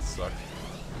boost. Oh, that sucks.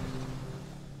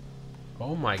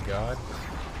 Oh my god.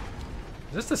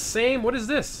 Is this the same? What is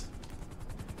this?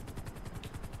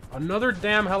 Another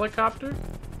damn helicopter?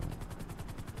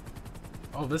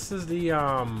 Oh, this is the,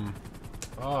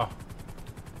 the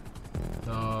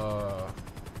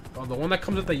one that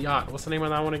comes with the yacht. What's the name of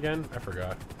that one again? I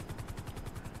forgot.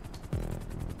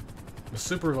 The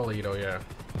Super Valido, yeah.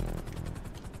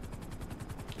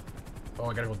 Oh,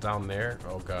 I gotta go down there?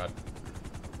 Oh, God.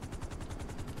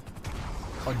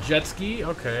 Oh, jet ski?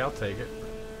 Okay, I'll take it.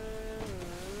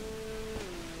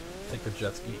 Take the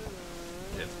jet ski.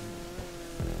 Jet ski.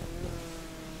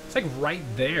 It's like right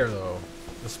there, though.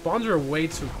 The spawns are way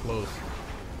too close.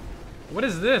 What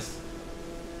is this?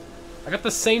 I got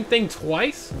the same thing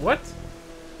twice? What?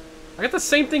 I got the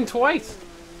same thing twice.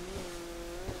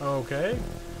 Okay.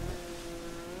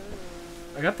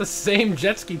 I got the same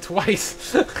jet ski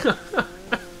twice.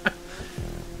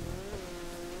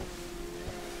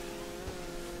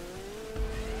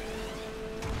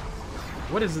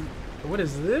 What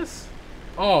is this?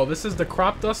 Oh, this is the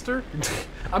crop duster?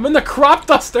 I'm in the crop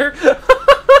duster!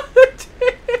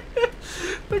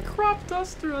 The crop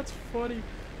duster, that's funny.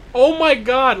 Oh my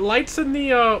god, Light's in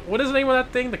the, what is the name of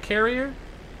that thing? The carrier?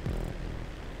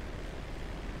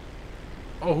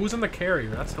 Oh, who's in the carrier?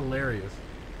 That's hilarious.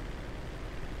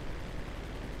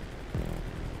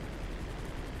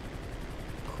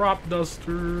 Crop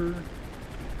duster.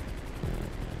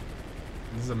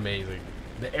 This is amazing.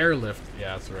 The airlift.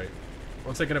 Yeah, that's right.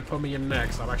 What's it gonna put me in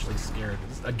next? I'm actually scared.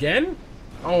 Again?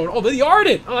 Oh, the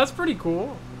Ardent! Oh, that's pretty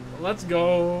cool. Let's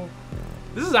go.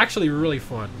 This is actually really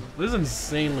fun. This is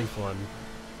insanely fun.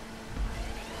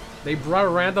 They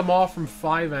brought random all from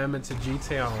 5M into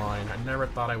GTA Online. I never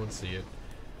thought I would see it.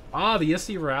 Ah, the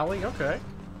Issy Rally. Okay.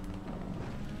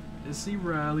 Issy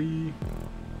Rally.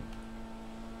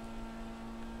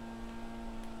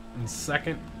 In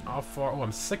second. How far? Oh,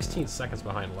 I'm 16 seconds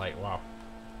behind Light. Wow.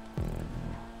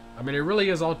 I mean, it really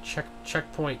is all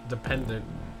checkpoint dependent.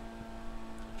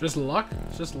 Just luck.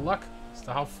 It's just luck as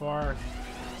to how far.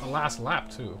 The last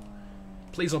lap too.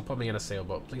 Please don't put me in a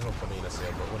sailboat. Please don't put me in a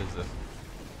sailboat. What is this?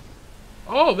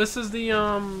 Oh, this is the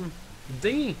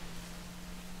dinghy.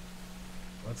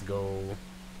 Let's go.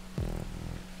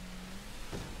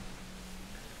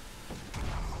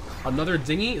 Another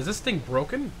dinghy? Is this thing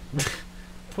broken?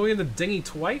 Put me in the dinghy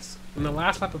twice? In the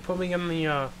last lap, it put me in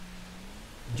the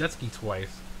jet ski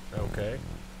twice. Okay.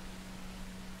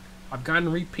 I've gotten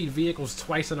repeat vehicles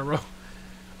twice in a row.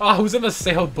 Oh, who's in the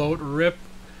sailboat? Rip.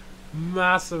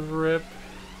 Massive rip.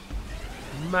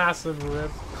 Massive rip.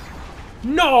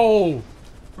 No!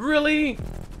 Really?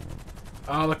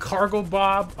 Oh, the cargo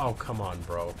bob? Oh, come on,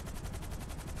 bro.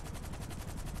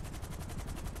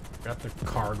 Got the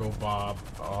cargo bob.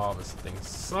 Oh, this thing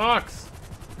sucks.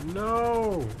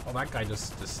 No! Oh, that guy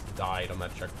just died on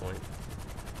that checkpoint.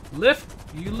 Lift!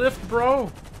 You lift,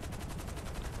 bro!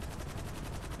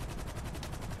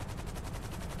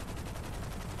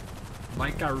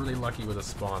 Mike got really lucky with the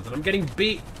spawns, and I'm getting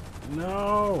beat!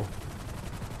 No!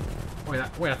 Wait,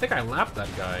 I think I lapped that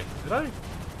guy. Did I?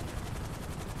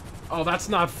 Oh, that's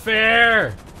not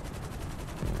fair!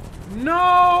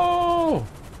 No!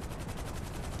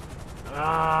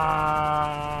 Ah!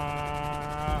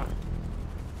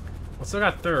 I still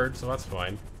got third, so that's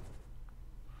fine.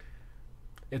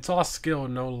 It's all skill,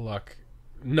 no luck.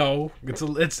 No,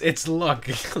 it's luck.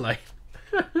 Like,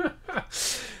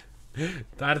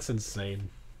 that is insane.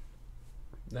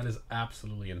 That is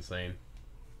absolutely insane.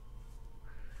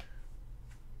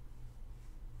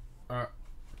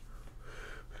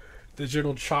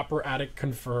 Digital chopper addict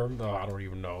confirmed. Oh, I don't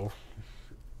even know.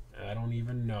 I don't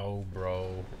even know,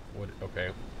 bro. What?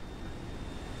 Okay.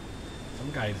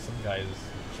 Some guys.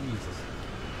 Jesus.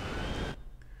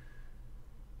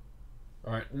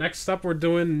 All right. Next up, we're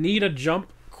doing need a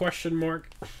jump? Question mark.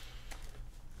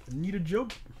 Need a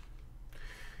jump?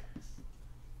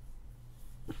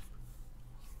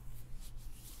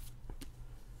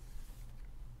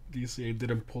 DCA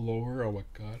didn't pull over. Oh my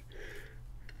god.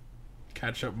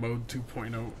 Catch up mode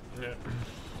 2.0. Yeah.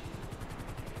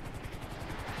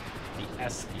 The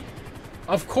Esky.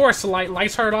 Of course,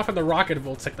 lights turned off in the rocket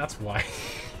Voltic. That's why.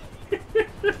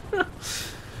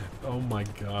 Oh my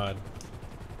god.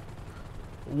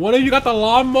 What have you got the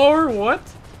lawnmower? What?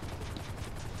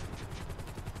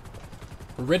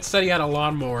 Rich said he had a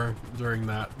lawnmower during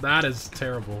that. That is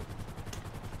terrible.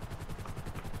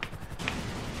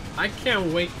 I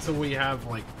can't wait till we have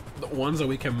like the ones that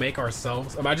we can make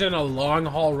ourselves. Imagine a long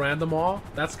haul random all.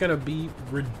 That's gonna be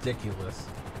ridiculous.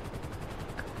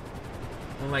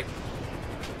 I'm like,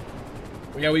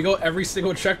 yeah, we go every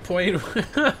single checkpoint.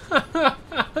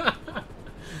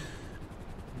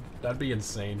 That'd be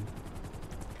insane.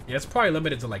 Yeah, it's probably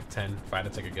limited to like 10, if I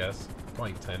had to take a guess.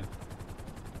 Probably 10.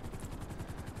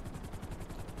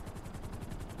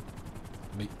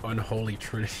 The unholy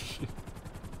trinity.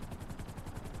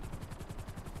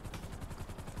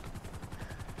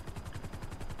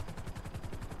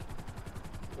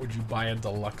 Would you buy a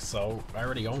Deluxo? I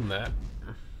already own that.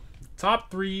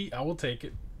 Top 3, I will take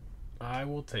it. I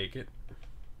will take it.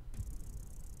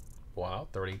 Wow,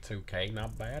 32K,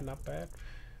 not bad, not bad.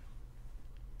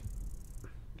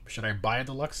 Should I buy a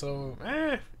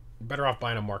Deluxo? Better off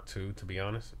buying a Mark II, to be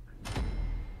honest.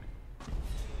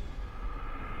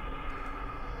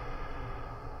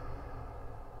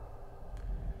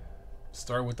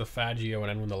 Start with the Faggio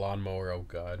and end with the lawnmower. Oh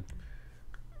god.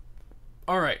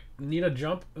 Alright, need a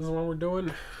jump is the one we're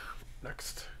doing.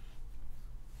 Next.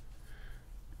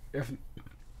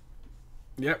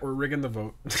 Yeah, we're rigging the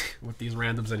vote with these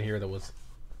randoms in here that was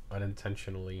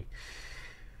unintentionally.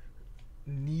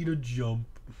 Need a jump.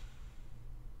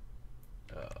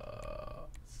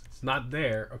 It's not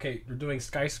there. Okay, we're doing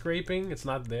skyscraping. It's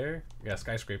not there. Yeah,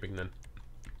 skyscraping then.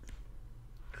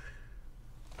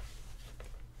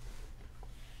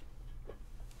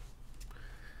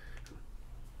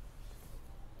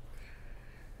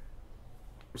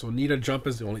 So need a jump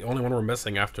is the only one we're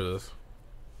missing after this.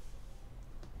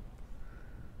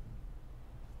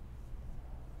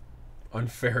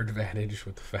 Unfair advantage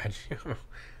with the Faggio.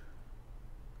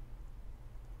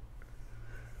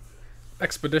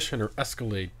 Expedition or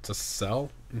Escalade to sell?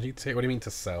 What do you mean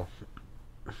to sell?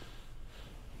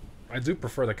 I do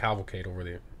prefer the Cavalcade over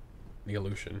the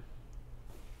Illusion.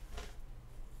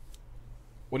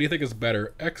 What do you think is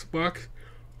better, Xbox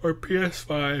or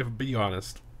PS5? Be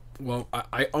honest. Well,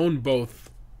 I own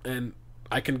both, and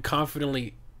I can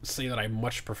confidently say that I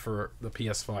much prefer the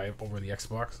PS5 over the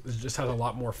Xbox. It just has a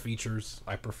lot more features.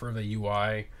 I prefer the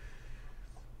UI.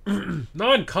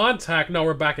 Non-contact. No,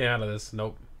 we're backing out of this.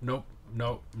 Nope. Nope.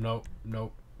 Nope. Nope.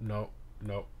 Nope. Nope.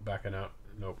 Nope. Backing out.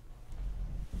 Nope.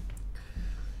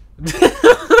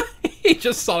 He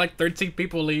just saw like 13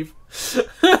 people leave.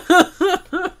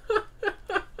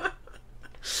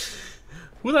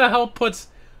 Who the hell puts...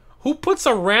 Who puts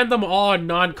a random all in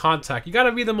non-contact? You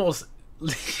gotta be the most...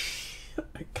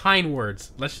 kind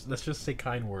words. Let's just say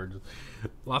kind words.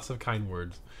 Lots of kind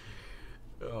words.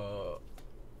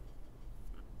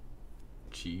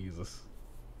 Jesus.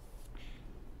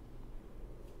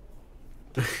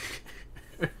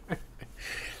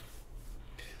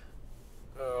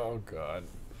 Oh god.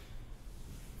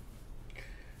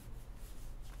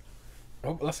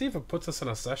 Oh, let's see if it puts us in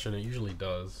a session. It usually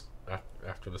does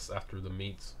after the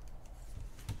meets.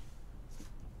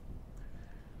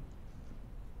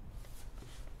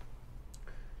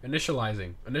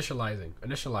 Initializing.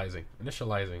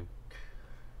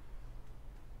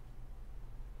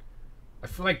 I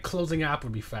feel like closing app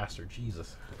would be faster.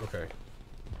 Jesus. Okay.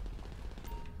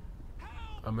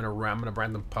 I'm gonna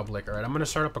brand them public. All right. I'm gonna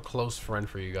start up a close friend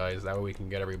for you guys. That way we can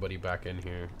get everybody back in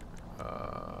here.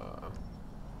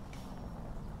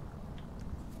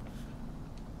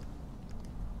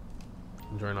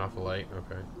 Join off a light.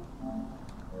 Okay.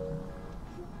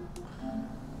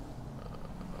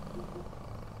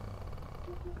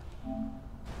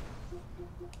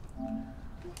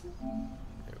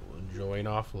 We'll join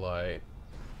off light.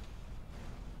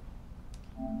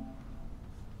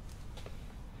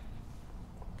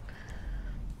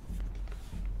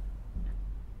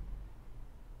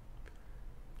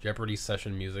 Jeopardy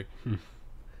session music.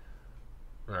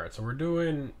 Alright, so we're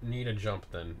doing need a jump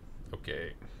then.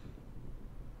 Okay.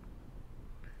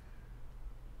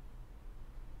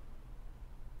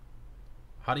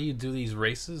 How do you do these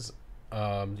races?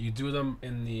 You do them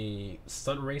in the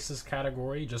stunt races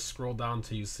category. Just scroll down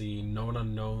till you see known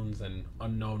unknowns and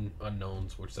unknown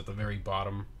unknowns, which is at the very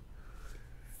bottom.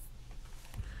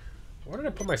 Where did I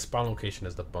put my spawn location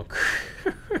as the bunker?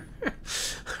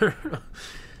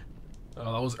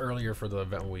 Oh, that was earlier for the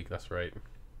event week. That's right.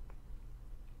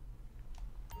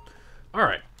 All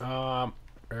right.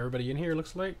 Everybody in here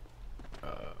looks like.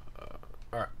 All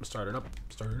right. Start it up.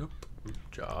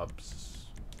 Jobs.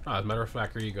 As a matter of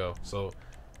fact, here you go. So,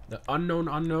 the unknown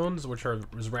unknowns, which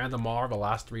is random are the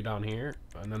last 3 down here,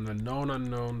 and then the known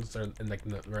unknowns are in like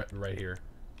right here.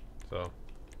 So,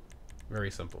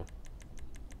 very simple.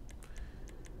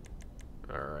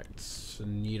 All right, so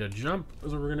need a jump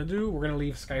is what we're gonna do. We're gonna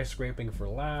leave skyscraping for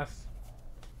last.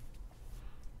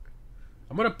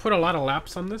 I'm gonna put a lot of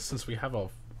laps on this since we have a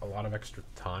lot of extra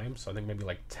time. So I think maybe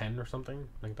like 10 or something.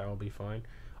 I think that will be fine.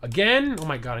 Again? Oh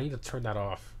my god, I need to turn that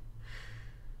off.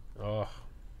 Oh.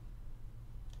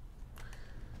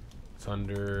 It's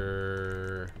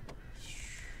under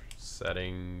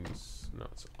settings. No,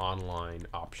 it's online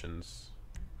options.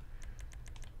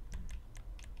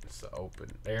 It's the open.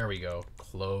 There we go.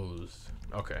 Closed.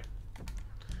 Okay.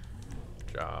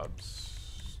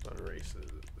 Jobs. Done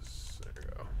races. There we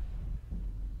go.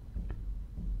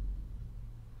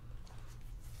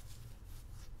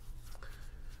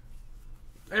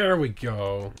 There we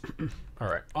go.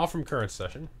 Alright. Off from current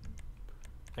session.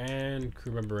 And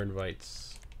crew member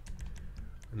invites.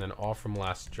 And then off from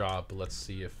last job. But let's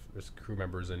see if there's crew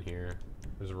members in here.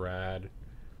 There's Rad.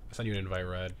 I sent you an invite,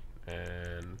 Rad.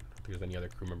 And if there's any other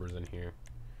crew members in here.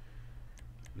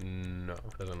 No,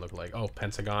 doesn't look like. Oh,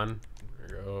 Pentagon.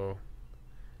 There we go.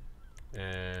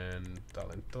 And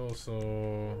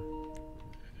Talentoso.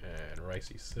 And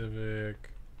Ricey Civic.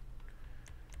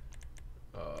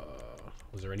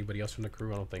 Was there anybody else from the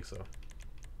crew? I don't think so.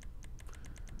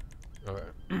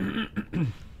 Okay.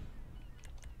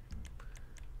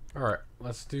 Alright,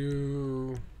 let's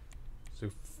do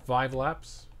 5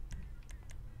 laps.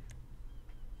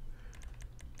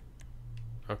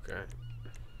 Okay.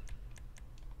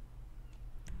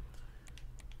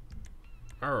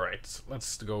 Alright,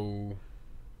 let's go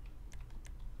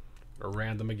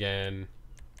random again.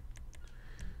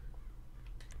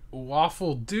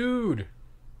 Waffle dude!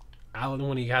 Alan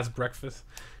when he has breakfast.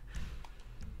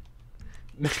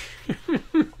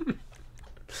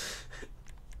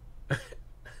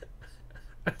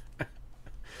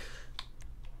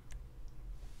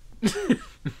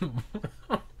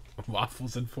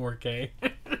 Waffles in 4K.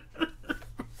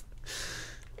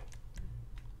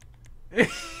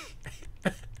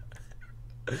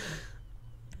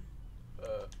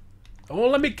 Well,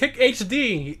 let me kick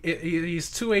HD.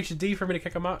 He's too HD for me to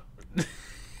kick him out.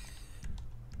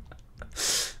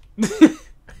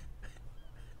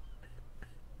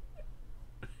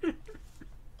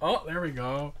 Oh, there we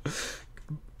go.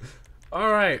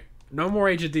 Alright, no more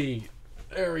HD.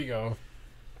 There we go.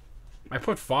 I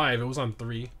put 5, it was on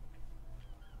 3.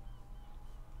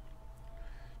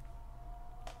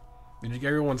 Did you get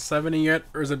everyone 70 yet,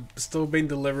 or is it still being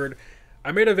delivered?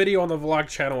 I made a video on the vlog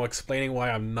channel explaining why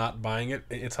I'm not buying it.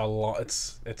 It's a lot.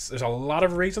 There's a lot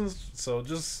of reasons. So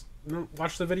just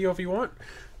watch the video if you want.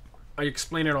 I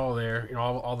explain it all there. You know,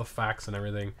 all the facts and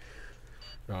everything.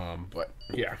 But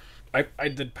yeah, I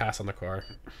did pass on the car.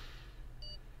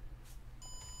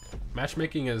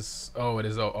 Matchmaking is it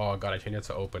is. Oh god, I changed it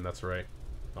to open. That's right.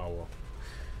 Oh well.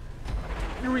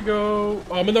 Here we go.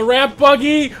 I'm in the ramp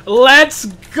buggy. Let's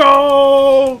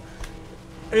go.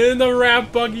 In the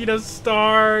ramp buggy to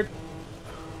start.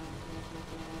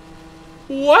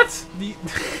 What? The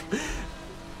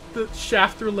the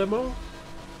shafter limo?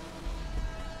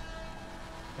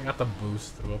 I got the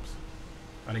boost. Whoops.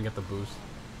 I didn't get the boost.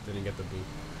 Didn't get the boost.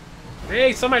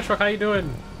 Hey, semi-truck, how you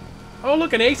doing? Oh,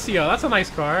 look, an ACO. That's a nice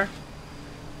car.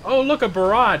 Oh, look, a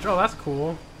Barrage. Oh, that's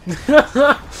cool. Is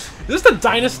this the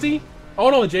Dynasty? Oh,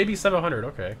 no, the JB700.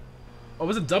 Okay. Oh,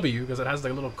 it's a W because it has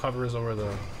like little covers over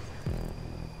the...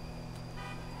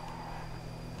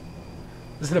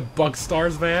 Is it a Bug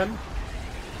Stars van?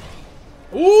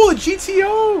 Ooh, a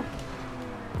GTO!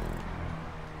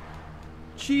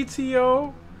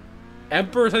 GTO?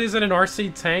 Emperor says he's in an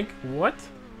RC tank. What?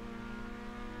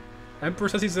 Emperor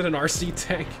says he's in an RC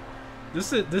tank.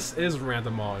 This is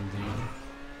random all indeed.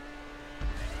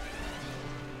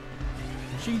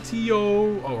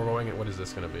 GTO. Oh, we're going at what is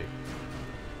this gonna be?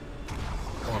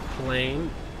 Oh, a plane.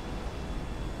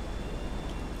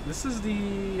 This is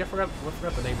the I forgot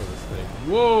the name of this thing.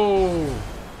 Whoa.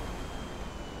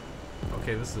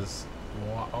 Okay, this is.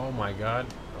 Oh my god.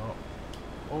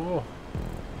 Oh.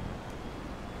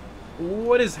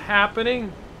 What is happening?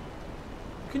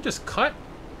 You can just cut?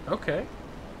 Okay.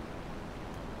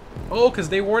 Oh, because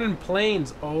they weren't in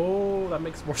planes. Oh, that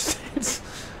makes more sense.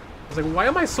 I was like, why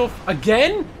am I so...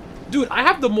 Again? Dude, I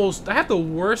have the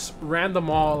worst random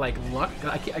all, like, luck.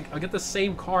 I get the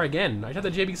same car again. I had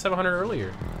the JB700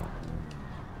 earlier.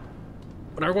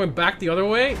 But now we're going back the other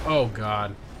way? Oh,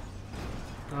 God.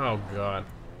 Oh, God.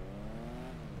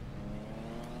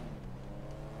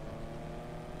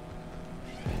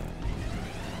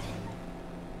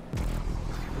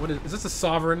 What is this a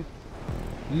Sovereign?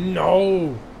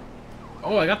 No!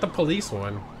 Oh, I got the police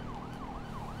one.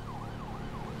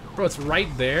 Bro, it's right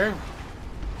there.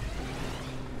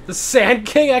 The Sand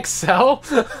King XL?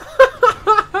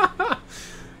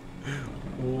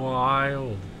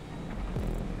 Wild.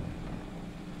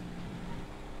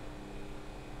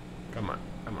 Come on,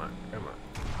 come on, come on.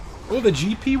 Oh, the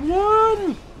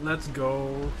GP1! Let's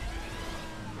go.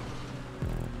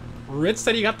 Ritz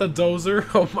said he got the dozer.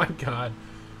 Oh my god.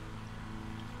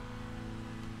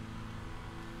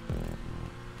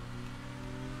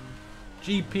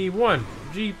 GP1,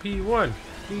 GP1,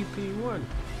 GP1.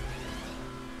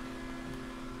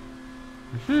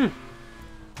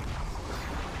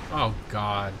 Oh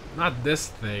god, not this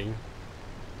thing.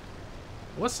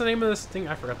 What's the name of this thing?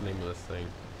 I forgot the name of this thing.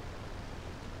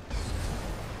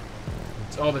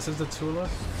 Oh, this is the Tula?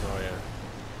 Oh yeah.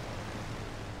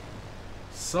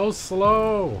 So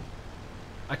slow.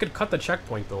 I could cut the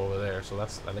checkpoint though over there, so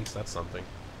that's at least that's something.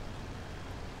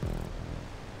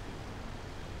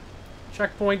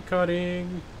 Checkpoint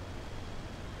cutting.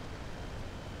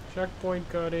 Checkpoint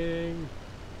cutting.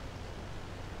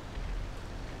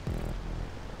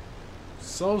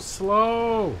 So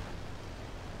slow.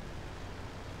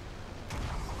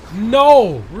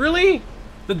 No! Really?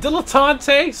 The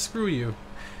dilettante? Screw you.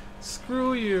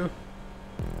 Screw you.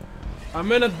 I'm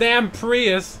in a damn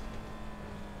Prius.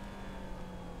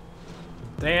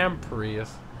 Damn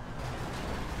Prius.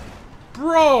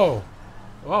 Bro!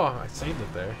 Oh, I saved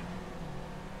it there.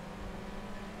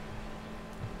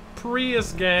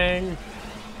 Prius gang.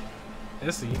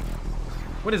 Issy.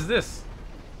 What is this?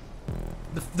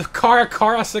 The car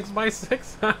 6x6?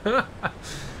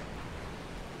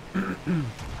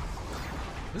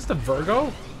 Is this the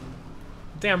Virgo?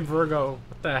 Damn Virgo.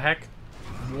 What the heck?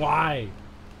 Why?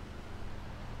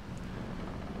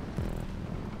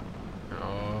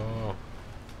 Oh.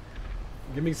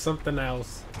 Give me something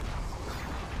else.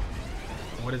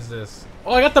 What is this?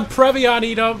 Oh, I got the Previon,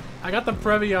 Edom! I got the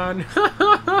Previon.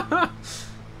 I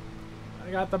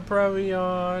got the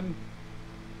Previon.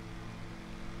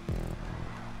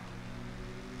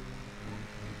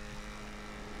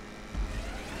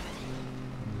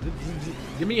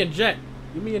 Give me a jet.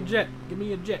 Give me a jet. Give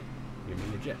me a jet. Give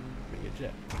me a jet. Give me a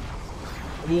jet.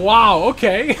 Wow,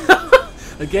 okay.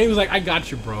 The game was like, I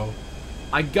got you, bro.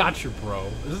 I got you, bro.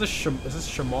 Is this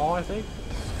Shamal, I think?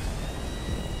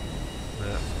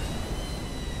 Yeah.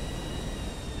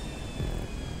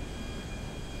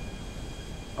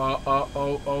 Oh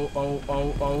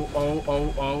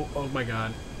my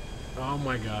god. Oh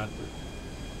my god.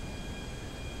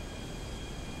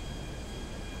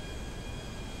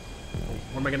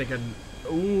 What am I gonna get?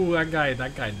 Ooh, that guy did.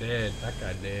 That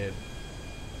guy did.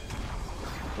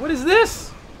 What is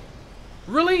this?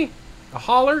 Really? A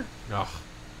holler? Ugh.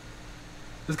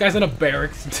 This guy's in a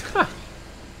barracks.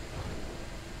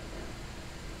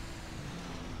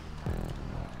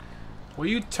 Will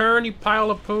you turn, you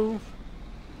pile of poo?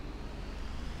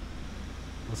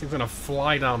 This thing's gonna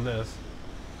fly down this.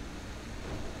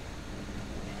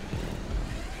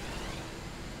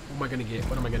 What am I gonna get?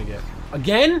 What am I gonna get?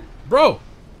 Again? Bro!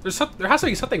 There has to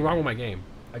be something wrong with my game.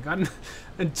 I got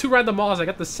in 2 random malls, I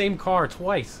got the same car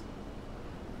twice.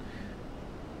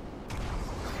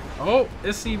 Oh,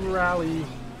 Issy Rally.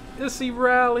 Issy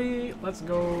Rally. Let's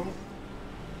go.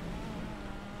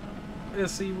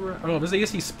 Issy Rally. Oh, this is the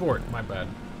Issy Sport. My bad.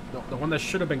 No, the one that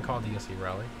should have been called the Issy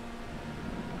Rally.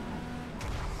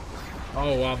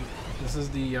 Oh, this is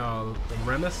the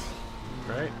Remus,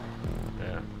 right?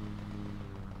 Yeah.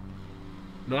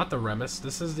 No, not the Remus.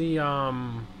 This is the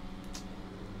Euros.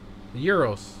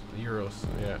 The Euros.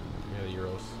 Yeah, the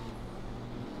Euros.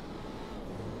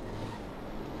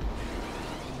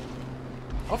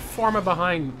 How far am I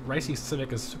behind? Ricey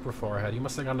Civic is super far ahead. He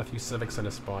must have gotten a few Civics in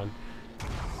his spawn.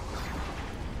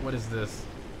 What is this?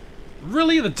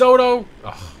 Really? The Dodo?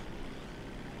 Ugh.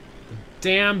 The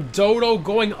damn Dodo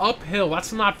going uphill.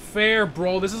 That's not fair,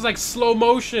 bro. This is like slow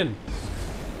motion.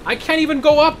 I can't even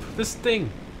go up this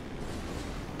thing.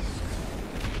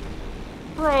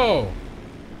 Bro.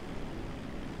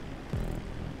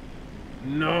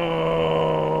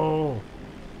 No.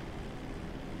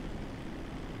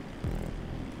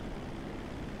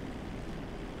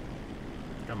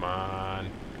 Come on.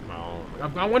 Come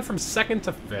on. I went from 2nd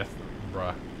to 5th,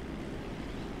 bruh.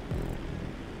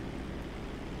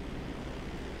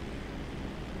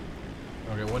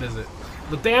 Okay, what is it?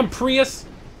 The damn Prius?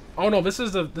 Oh no, this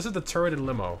is the turreted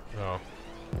limo. Oh.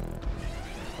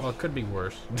 Well, it could be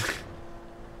worse.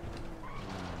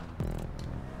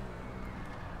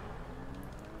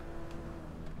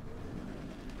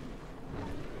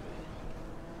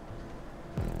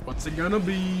 What's it gonna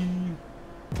be?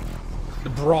 The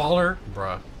brawler?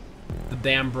 Bruh. The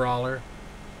damn brawler.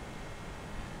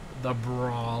 The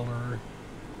brawler.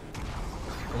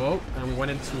 Whoa, and we went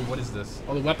into, what is this?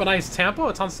 Oh, the weaponized Tampo?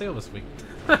 It's on sale this week.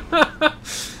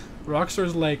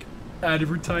 Rockstar's like,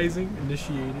 advertising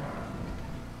initiated.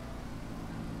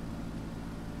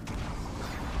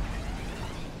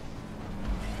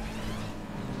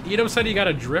 Edom said he got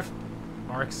a drift.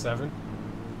 RX-7.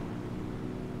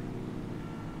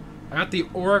 I got the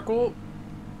Oracle.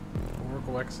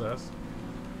 Oracle XS.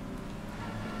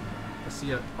 I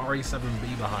see a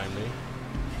RE7B behind me.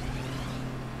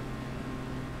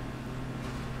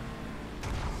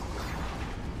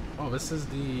 Oh, this is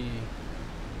the...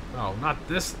 Oh, not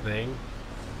this thing.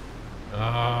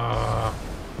 Guy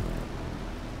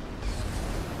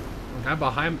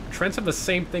behind... Trent's have the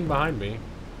same thing behind me.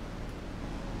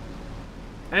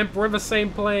 And we're in the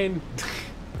same plane.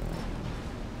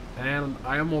 And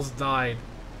I almost died.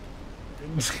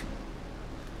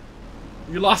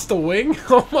 You lost a wing?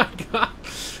 Oh my god.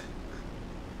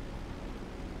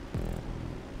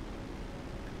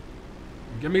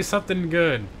 Give me something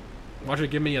good. Watch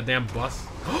it give me a damn bus.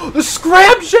 The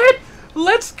scram shit!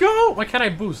 Let's go! Why can't I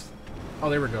boost? Oh,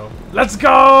 there we go. Let's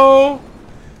go!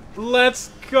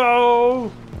 Let's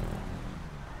go!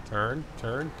 Turn,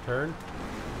 turn, turn.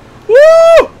 Woo!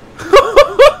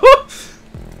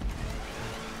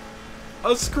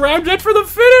 A scramjet for the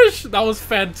finish! That was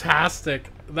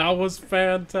fantastic. That was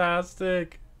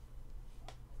fantastic.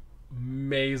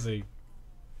 Amazing.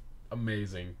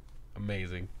 Amazing.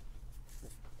 Amazing.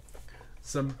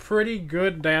 Some pretty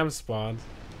good damn spawns.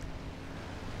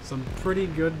 Some pretty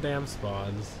good damn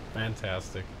spawns.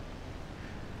 Fantastic.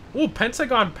 Ooh,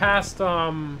 Pentagon passed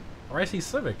RIC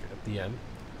Civic at the end.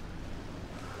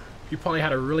 You probably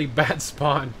had a really bad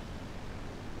spawn.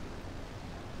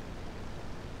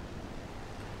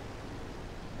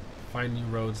 Find new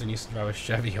roads and used to drive a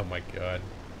Chevy. Oh my god.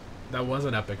 That was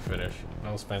an epic finish.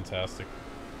 That was fantastic.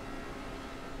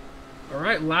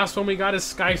 Alright, last one we got is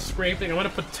skyscraping. I'm gonna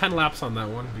put 10 laps on that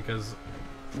one because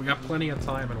we got plenty of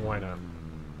time and why not?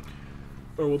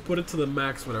 Or we'll put it to the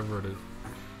max, whatever it is.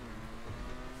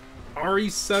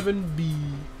 RE7B.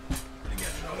 I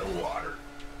get another water.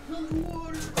 Another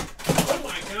water. Oh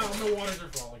my god, no waters are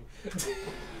falling.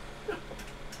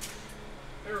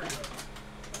 There we go.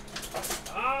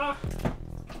 Ah!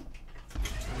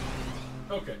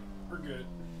 Okay, we're good.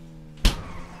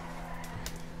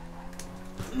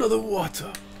 Another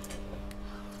water.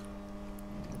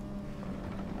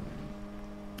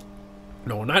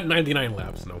 No, not 99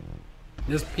 laps, no.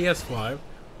 Just PS5.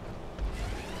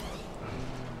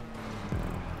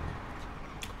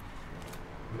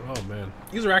 Oh man.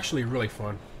 These are actually really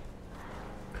fun.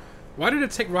 Why did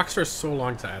it take Rockstar so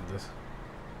long to add this?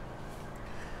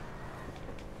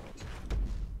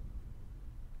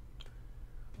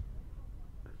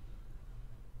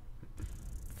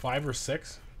 Five or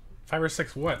six? 5 or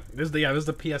 6 what? This is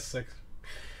the PS6.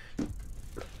 This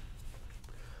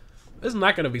is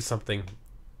not gonna be something.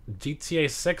 GTA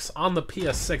 6 on the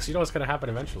PS6. You know what's gonna happen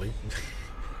eventually.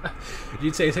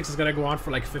 GTA 6 is gonna go on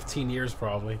for like 15 years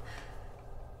probably.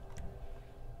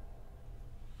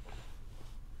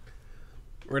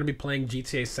 We're gonna be playing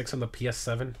GTA 6 on the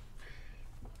PS7.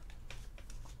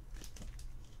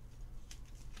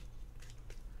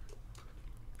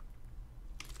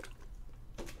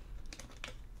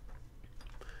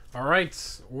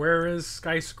 Alright, where is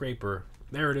Skyscraper?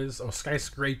 There it is. Oh,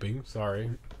 skyscraping,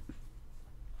 sorry.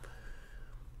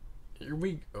 Here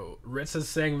we go. Ritz is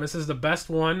saying this is the best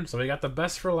one, so we got the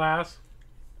best for last.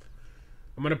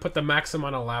 I'm gonna put the max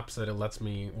amount of laps that it lets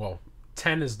me, well,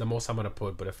 10 is the most I'm gonna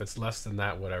put, but if it's less than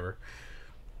that, whatever.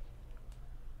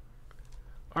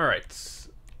 Alright.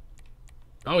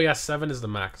 Oh yeah, 7 is the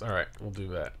max. Alright, we'll do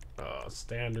that.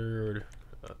 Standard,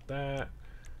 that.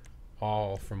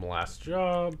 All from last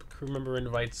job. Crew member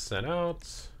invites sent out.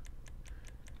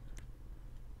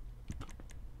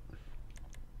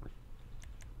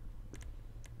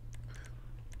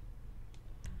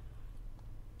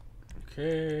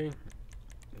 Okay.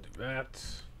 Do that.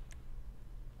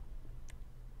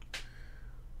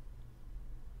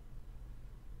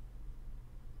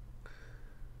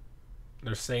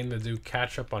 They're saying to do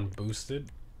catch up on boosted.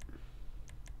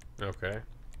 Okay.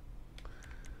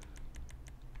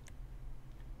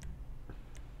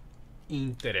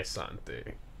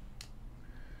 Interesante.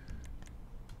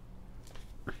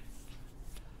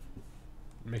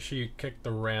 Make sure you kick the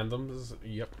randoms.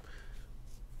 Yep.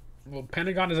 Well,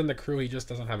 Pentagon is in the crew. He just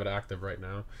doesn't have it active right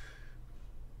now.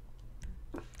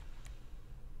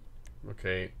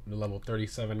 Okay, the level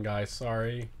 37 guy.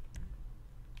 Sorry.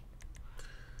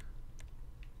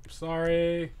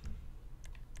 Sorry.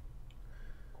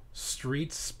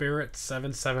 Street Spirit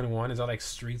 771. Is that like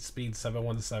Street Speed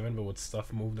 717 but with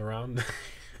stuff moved around?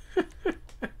 What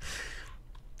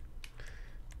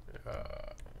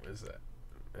is that?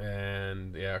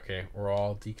 And yeah, okay. We're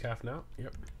all decaf now.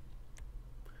 Yep.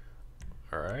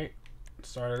 Alright.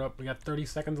 Start it up. We got 30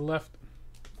 seconds left.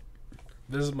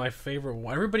 This is my favorite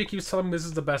one. Everybody keeps telling me this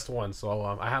is the best one, so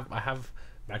I have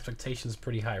my expectations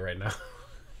pretty high right now.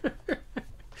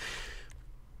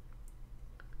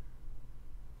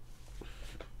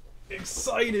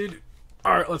 Excited.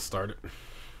 Alright, let's start it.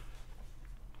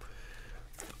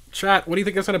 Chat, what do you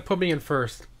think is gonna put me in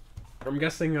first? I'm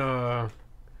guessing a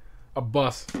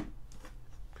bus.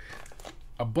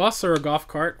 A bus or a golf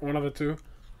cart, one of the two.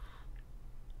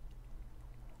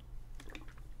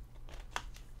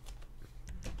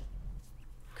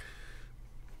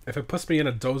 If it puts me in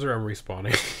a dozer, I'm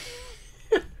respawning.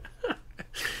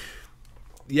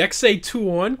 The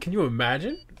XA21, can you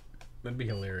imagine? That'd be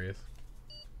hilarious.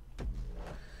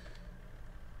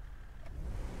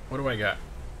 What do I got?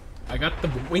 I got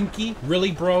the Winky.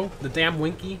 Really, bro? The damn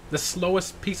Winky? The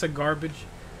slowest piece of garbage?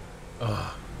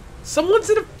 Ugh. Someone's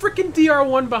in a freaking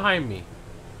DR1 behind me.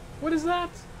 What is that?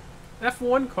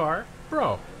 F1 car?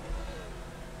 Bro.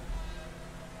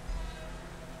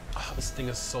 Oh, this thing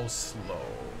is so slow.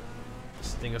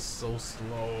 This thing is so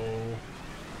slow.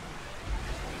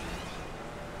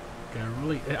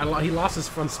 Okay, he lost his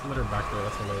front splitter back there.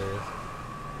 That's hilarious.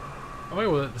 Oh, wait,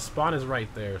 well, the spawn is right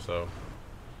there, so.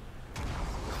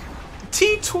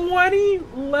 T20!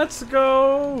 Let's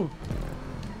go!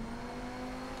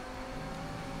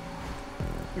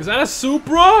 Is that a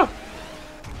Supra?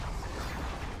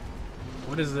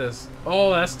 What is this?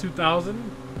 Oh, that's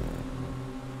 2000?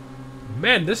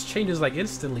 Man, this changes like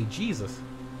instantly. Jesus.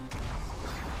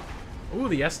 Ooh,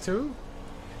 the S2?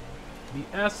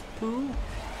 The S-Poo?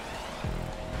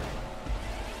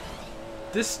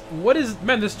 This, what is,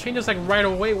 man, this changes like right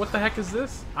away. What the heck is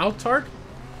this? Altark?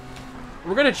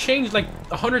 We're gonna change like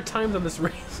 100 times on this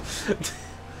race.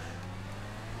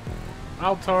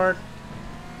 Altark.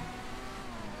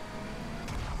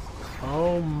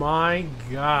 Oh my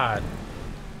god.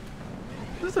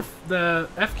 This is the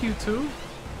FQ2?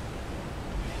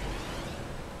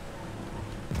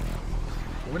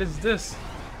 What is this?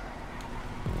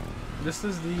 This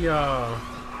is the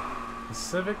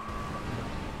Civic?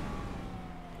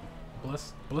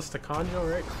 Ballista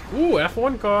Conjo, right? Ooh,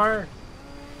 F1 car!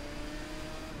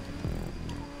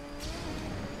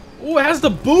 Ooh, it has the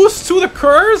boost to the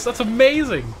curves? That's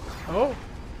amazing! Oh.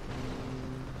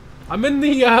 I'm in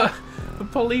the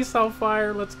police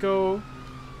hellfire. Let's go.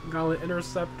 Got an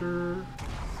interceptor.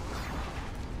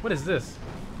 What is this?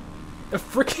 A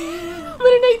freaking... I'm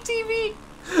in an ATV!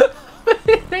 I'm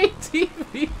in an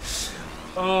ATV!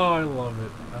 Oh, I love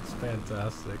it. That's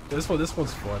fantastic. This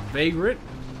one's fun. Vagrant.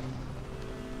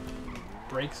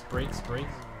 Brakes.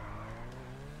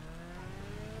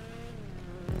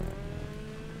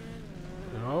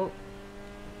 No.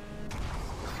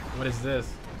 What is this?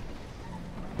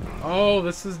 Oh,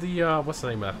 this is the what's the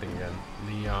name of that thing again?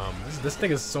 The this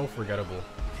thing is so forgettable.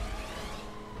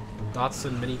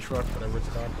 Datsun mini truck, whatever it's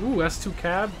called. Ooh, S2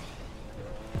 cab.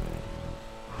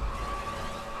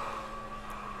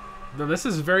 No, this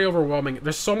is very overwhelming.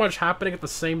 There's so much happening at the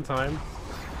same time.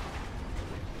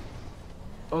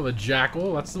 Oh, the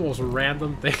Jackal. That's the most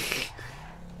random thing.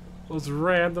 Most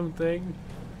random thing.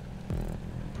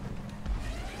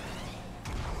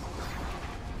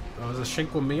 Oh, is it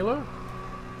Shinkwamila?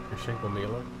 Or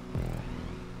Shinkwamila?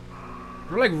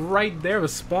 We're like right there. The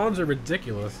spawns are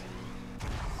ridiculous.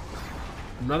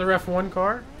 Another F1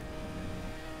 car?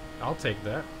 I'll take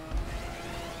that.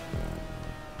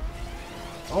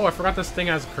 Oh, I forgot this thing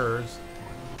has curves.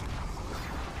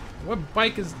 What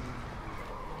bike is...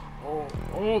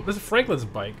 Oh, this is Franklin's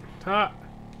bike. Ha!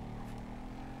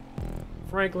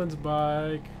 Franklin's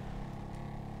bike.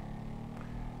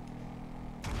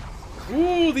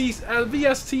 Ooh, these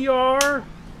VSTR!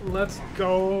 Let's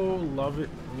go. Love it,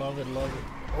 love it, love it.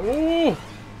 Oh!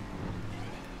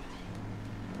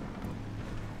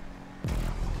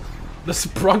 The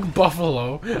Sprung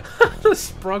Buffalo. The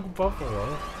Sprung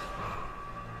Buffalo.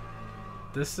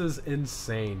 This is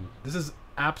insane. This is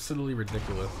absolutely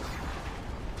ridiculous.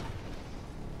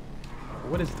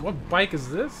 What bike is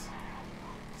this?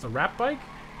 It's a rap bike?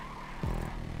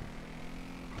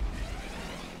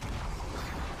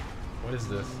 What is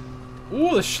this?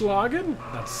 Ooh, the Schlagen?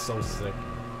 That's so sick.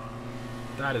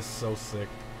 That is so sick.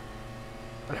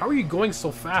 And how are you going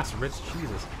so fast, Rich?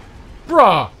 Jesus.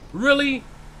 Bruh! Really?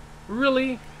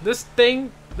 Really? This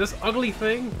thing? This ugly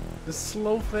thing? This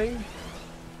slow thing?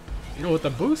 You know, with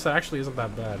the boost, it actually isn't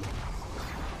that bad.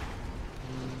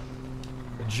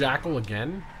 The Jackal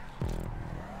again.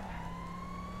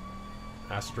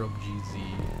 Astro GZ.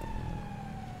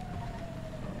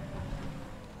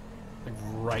 Like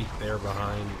right there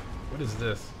behind. What is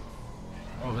this?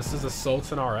 Oh, this is a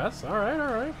Sultan RS? Alright,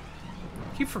 alright.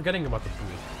 Keep forgetting about the boost.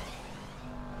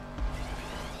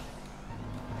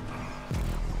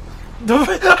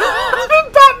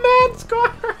 Batman's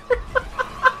car!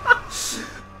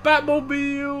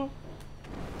 Batmobile!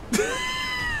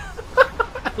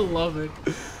 I love it.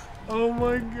 Oh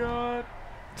my god.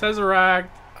 Tesseract.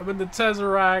 I'm in the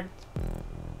Tesseract.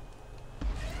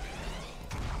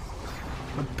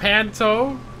 The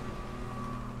Panto.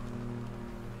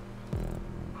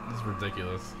 This is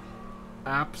ridiculous.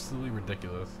 Absolutely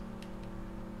ridiculous.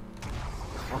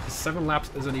 Oh, 7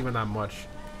 laps isn't even that much.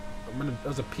 That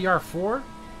was a PR4?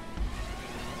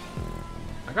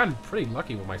 I got pretty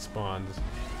lucky with my spawns.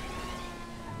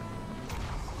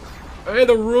 Hey,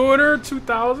 the Ruiner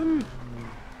 2000?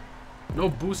 No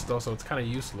boost though, so it's kind of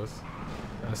useless.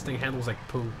 This thing handles like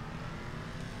poo.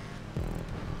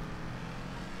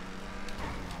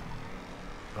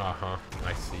 Uh-huh.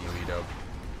 I see you, Edo.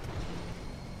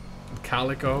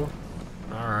 Calico.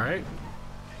 Alright.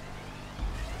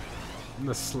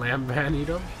 The Slam Van,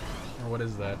 Edo? Or what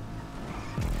is that?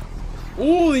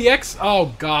 Ooh, the X...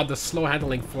 Oh, God, the slow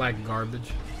handling flag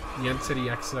garbage. The Entity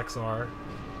XXR.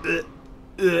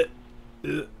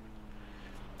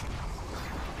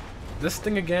 This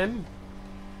thing again?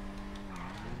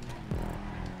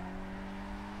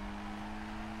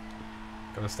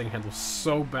 God, this thing handles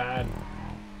so bad.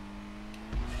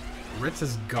 Ritz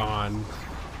is gone.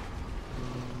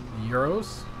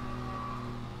 Euros?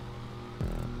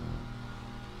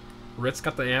 Ritz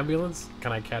got the ambulance?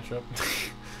 Can I catch up?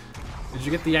 Did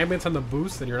you get the ambulance on the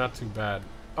boost? Then you're not too bad.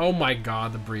 Oh my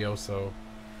god, the Brioso.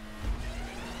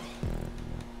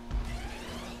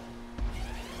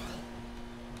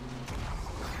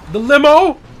 The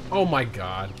limo? Oh my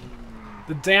god.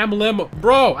 The damn limo.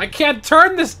 Bro, I can't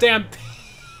turn this damn thing.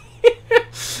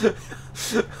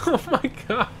 Oh my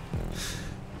god.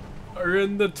 Are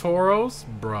in the Toros?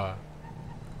 Bruh.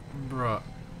 Bruh.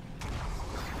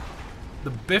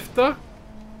 The Bifta?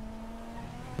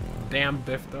 Damn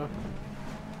Bifta.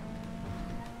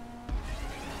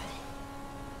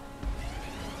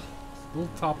 Still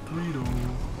top 3 though.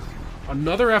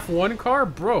 Another F1 car?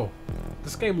 Bro.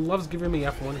 This game loves giving me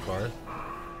F1 cars.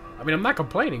 I mean, I'm not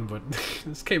complaining, but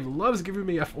this game loves giving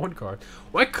me F1 cars.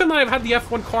 Why couldn't I have had the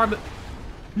F1 car?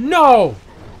 No!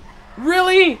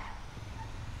 Really?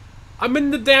 I'm in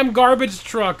the damn garbage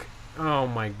truck. Oh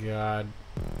my god.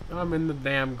 I'm in the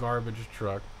damn garbage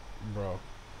truck. Bro.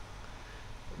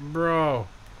 Bro.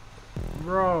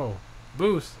 Bro.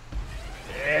 Boost.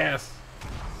 Yes.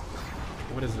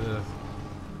 What is this?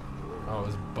 Oh,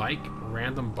 it's bike?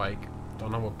 Random bike.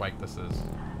 Don't know what bike this is.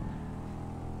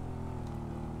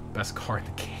 Best car in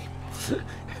the game.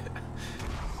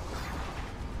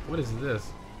 What is this?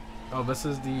 Oh, this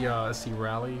is the SC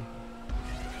Rally.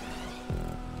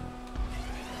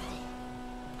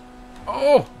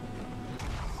 Oh!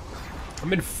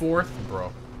 I'm in 4th,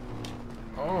 bro.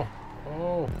 Oh,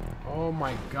 oh, oh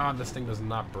my god, this thing does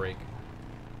not break.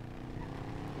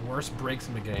 Worst brakes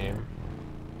in the game.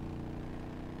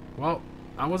 Well,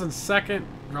 I was in 2nd,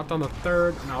 dropped on the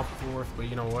 3rd, now 4th, but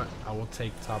you know what? I will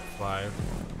take top 5.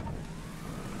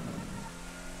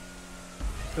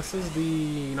 This is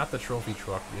the, not the trophy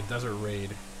truck, the Desert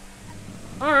Raid.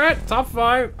 Alright, top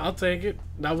 5, I'll take it.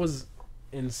 That was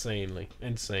insanely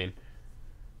insane.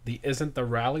 The isn't the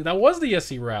rally? That was the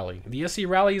SE Rally. The SE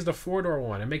Rally is the 4-door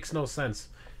one. It makes no sense.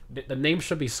 The name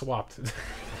should be swapped.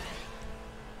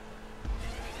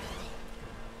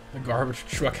 The garbage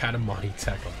truck had a Monty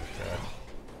Tech on it.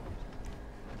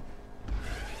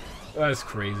 That's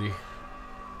crazy.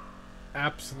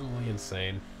 Absolutely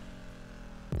insane.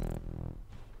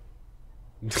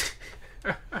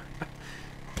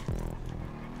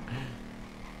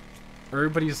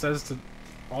 Everybody says to...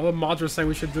 All the mods are saying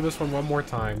we should do this one more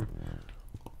time.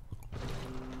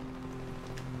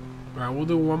 Alright, we'll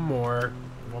do one more.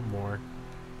 One more.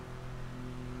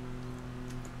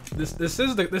 This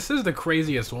is the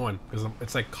craziest one because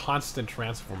it's like constant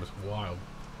transform. It's wild.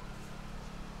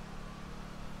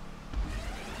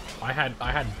 I had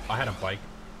a bike.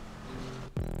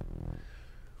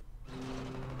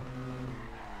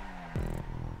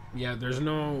 Yeah, there's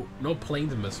no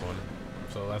planes in this one,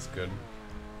 so that's good.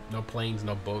 No planes,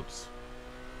 no boats.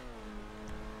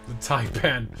 The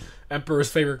Taipan, Emperor's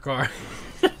favorite car.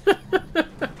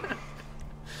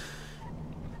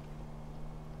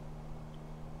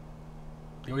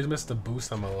 You always miss the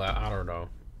boost on the left. I don't know.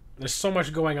 There's so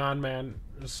much going on, man.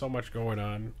 There's so much going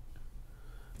on.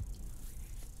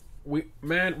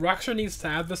 Rockstar needs to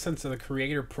add this into the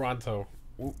creator pronto.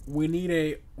 We need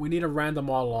a random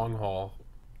all long haul.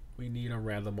 We need a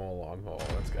random all long haul.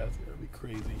 That's gonna be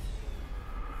crazy.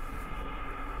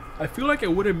 I feel like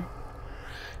it wouldn't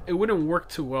work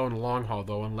too well in long haul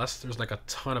though, unless there's like a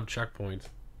ton of checkpoints.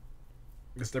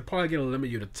 Because they're probably gonna limit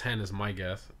you to 10 is my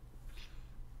guess.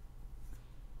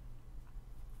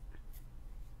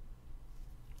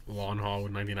 Long haul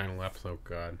with 99 left, oh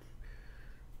god.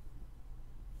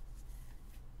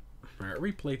 Alright,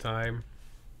 replay time.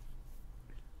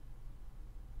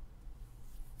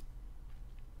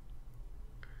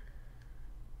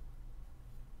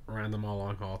 Random all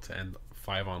long haul to end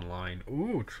 5 online.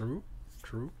 Ooh, true.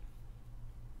 True.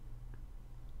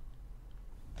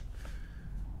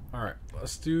 Alright,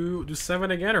 let's do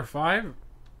 7 again or 5?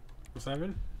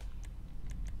 7?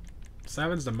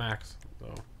 7's the max,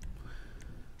 so.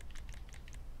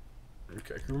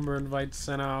 Okay, remember invite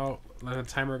sent out. Let the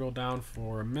timer go down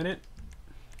for a minute.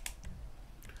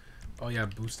 Oh yeah,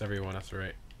 boost everyone, that's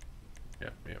right.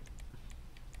 Yep. There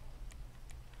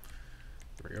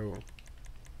we go.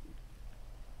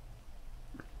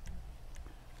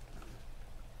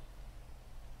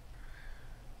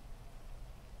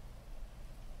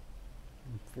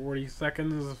 40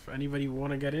 seconds if anybody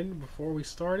want to get in before we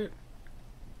start it.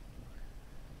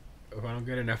 If I don't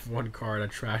get an F1 card, a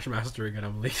Trash Master again,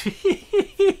 I'm leaving.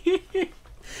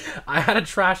 I had a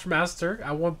Trash Master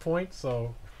at one point,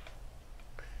 so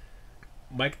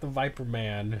Mike the Viper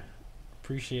Man,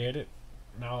 appreciate it.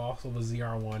 Now also the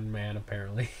ZR1 man,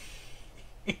 apparently.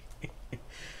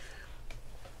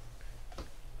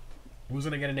 Who's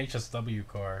gonna get an HSW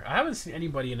car? I haven't seen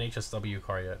anybody in HSW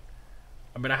car yet.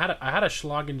 I mean, I had a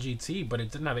Schlagen GT, but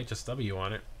it didn't have HSW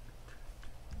on it.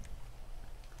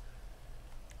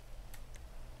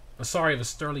 Oh, sorry, the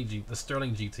Sterling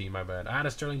GT. My bad. I had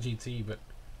a Sterling GT, but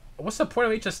what's the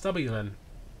point of HSW then?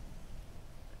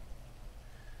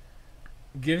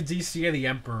 Give DCA the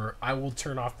Emperor. I will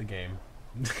turn off the game.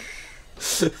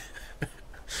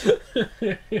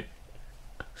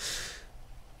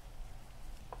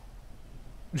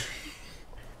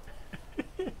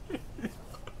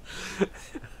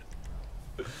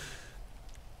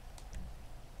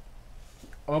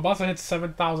 I'm about to hit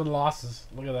 7,000 losses.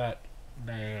 Look at that.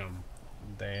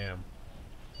 Damn.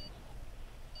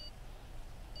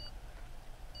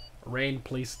 Rain,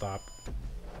 please stop.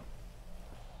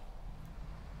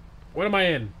 What am I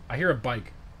in? I hear a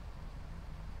bike.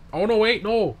 Oh no, wait,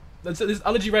 no. This is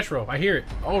Elegy Retro. I hear it.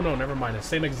 Oh no, never mind. The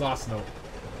same exhaust note.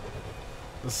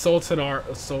 The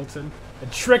Sultan.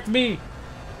 It tricked me.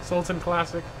 Sultan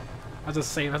Classic. That's the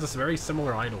same. That's a very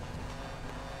similar idol.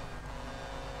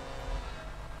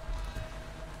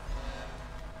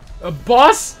 A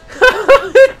bus?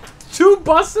 2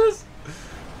 buses?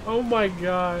 Oh my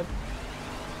god.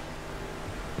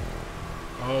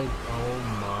 Oh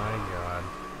my god.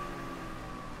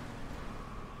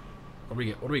 What do we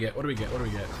get? What do we get? What do we get? What do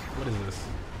we get? What is this?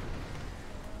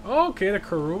 Okay, the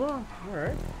Karuma.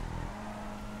 Alright.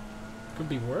 Could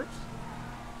be worse.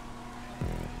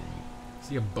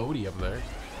 See a Bodhi up there.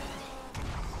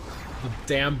 The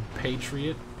damn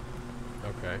Patriot.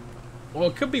 Okay. Well,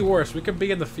 it could be worse. We could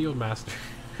be in the Field Master.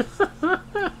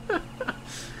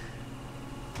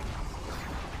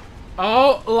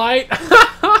 Oh, light.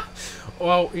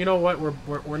 Well, you know what?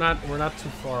 We're not too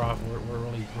far off.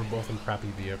 We're both in crappy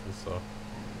vehicles, so.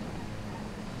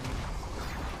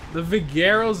 The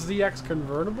Vigero ZX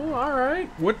convertible. All right.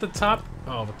 With the top.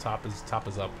 Oh, the top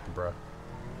is up, bruh.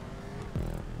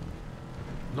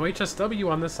 No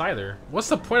HSW on this either. What's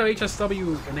the point of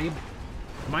HSW enabled?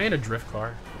 Am I in a drift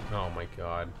car? Oh my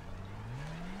god.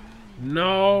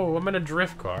 No, I'm in a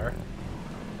drift car.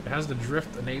 It has the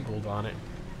drift enabled on it.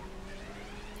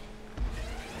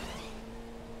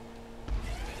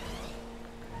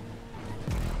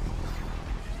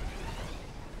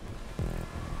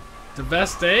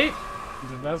 Devastate?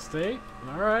 Devastate?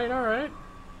 Alright.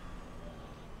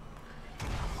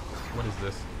 What is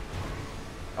this?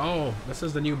 Oh, this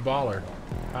is the new baller.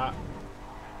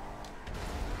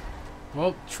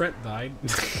 Well, Trent died.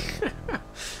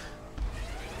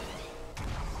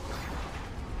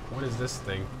 What is this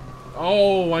thing?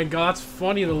 Oh my god, that's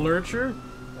funny, the Lurcher?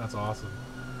 That's awesome.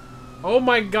 Oh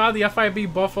my god, the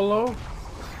FIB Buffalo?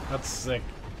 That's sick.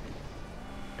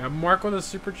 Got Mark on the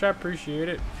super chat, appreciate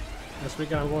it. This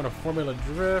weekend I'm going to Formula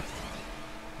Drift.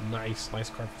 Nice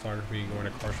car photography, going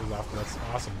to car shows after. That's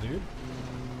awesome, dude.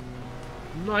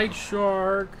 Night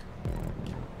Shark.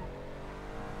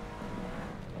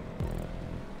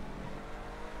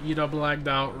 Eda blacked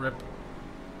out, rip.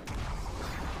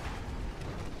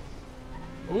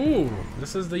 Ooh,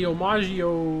 this is the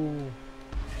Omaggio.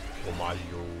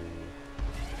 Omaggio.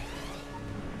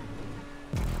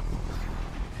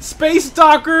 Space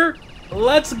Docker!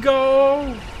 Let's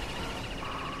go!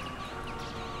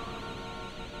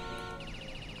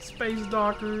 Space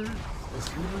Docker.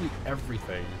 It's literally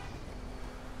everything.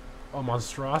 Oh,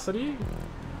 monstrosity?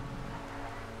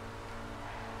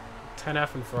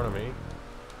 10F in front of me.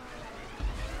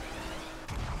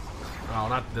 Oh,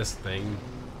 not this thing.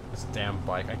 This damn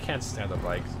bike. I can't stand the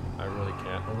bikes. I really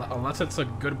can't. Unless it's a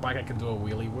good bike I can do a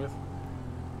wheelie with.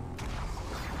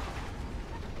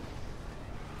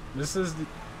 This is the...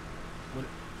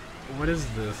 What is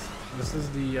this? This is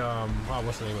the, oh,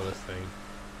 what's the name of this thing?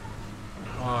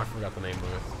 Oh, I forgot the name of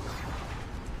it.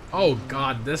 Oh,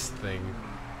 God, this thing.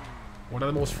 One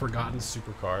of the most forgotten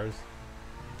supercars.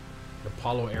 The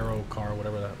Apollo Aero car,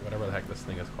 whatever the heck this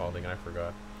thing is called. I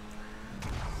forgot.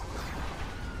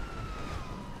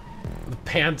 The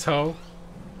Panto.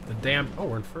 The damn... Oh,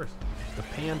 we're in first. The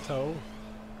Panto.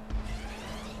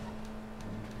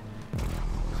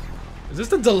 Is this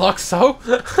the Deluxo?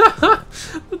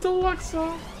 The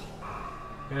Deluxo.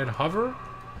 Can it hover?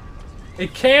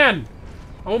 It can!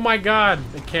 Oh my god,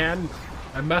 it can.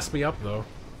 That messed me up though.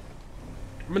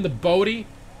 I'm in the boaty.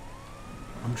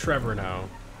 I'm Trevor now.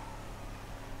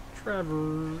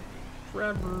 Trevor.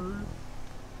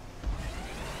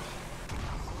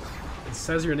 It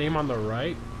says your name on the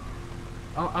right.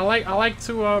 I like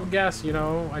to guess, you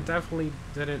know. I definitely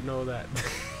didn't know that.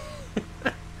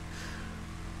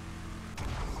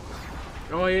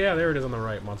 Oh yeah, there it is on the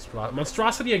right.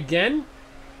 Monstrosity again?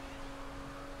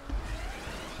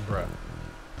 Bruh.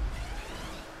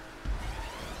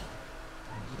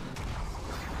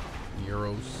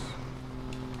 Euros.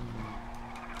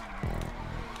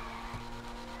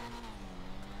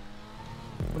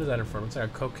 What is that in front? It's like a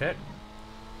coquette.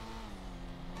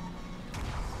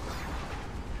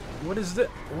 What is it?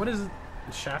 What is it?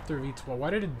 Shafter V12? Why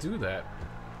did it do that?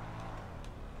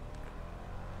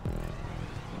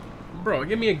 Bro,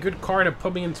 give me a good car to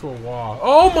put me into a wall.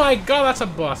 Oh my god, that's a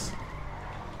bus.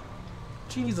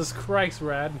 Jesus Christ,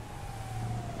 Rad.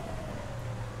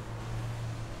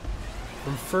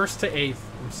 From first to eighth.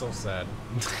 I'm so sad.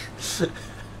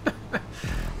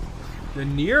 The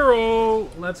Nero.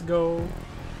 Let's go.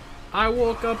 I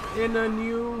woke up in a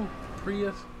new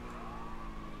Prius.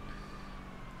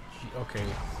 Okay.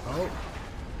 Oh.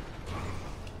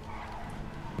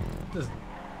 This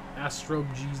Astro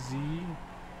GZ.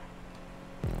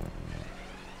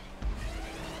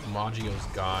 Maggio's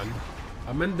gone.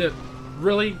 I'm in the...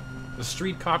 Really? The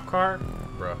street cop car?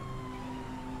 Bruh.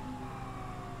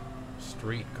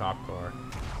 Street cop car.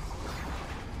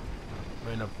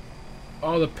 I'm in a...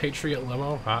 Oh, the Patriot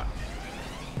limo? Hot.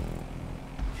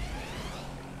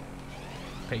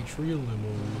 Patriot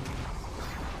limo.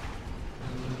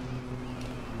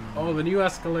 Oh, the new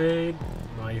Escalade.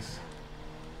 Nice.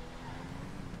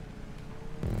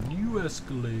 New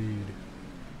Escalade.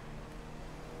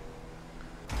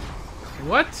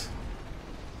 What?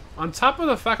 On top of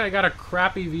the fact I got a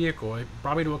crappy vehicle, it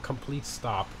brought me to a complete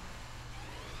stop.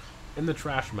 In the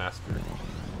Trash Master.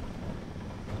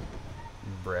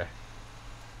 Bruh.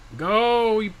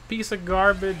 Go, you piece of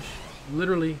garbage.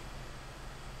 Literally.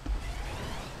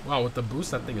 Wow, with the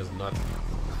boost, that thing is nuts.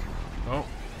 Oh,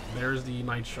 there's the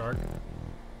Night Shark.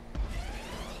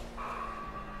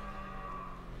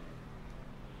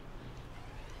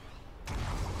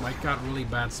 Mike got really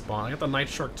bad spawn. I got the Night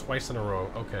Shark twice in a row.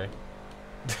 Okay.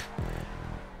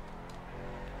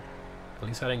 At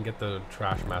least I didn't get the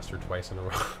Trash Master twice in a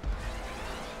row.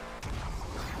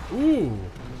 Ooh!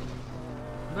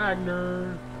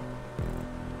 Wagner!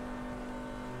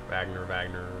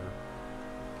 Wagner.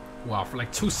 Wow, for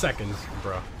like 2 seconds,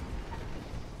 bruh.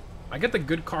 I get the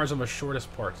good cars on the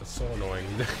shortest parts. It's so annoying.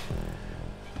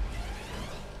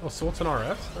 Oh, so it's an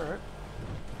RS? Alright.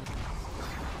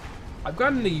 I've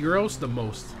gotten the Euros the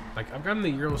most. Like, I've gotten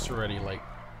the Euros already, like,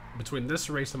 between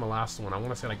this race and the last one. I want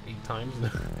to say like 8 times.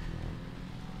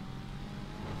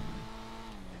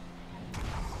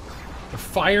 The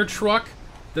fire truck?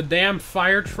 The damn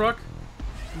fire truck?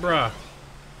 Bruh.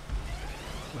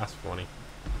 That's funny.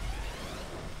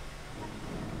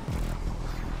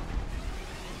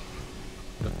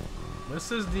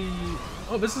 This is the...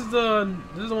 Oh, this is the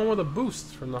one with the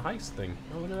boost from the heist thing.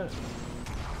 Oh, look at that.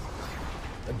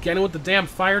 Again with the damn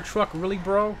fire truck, really,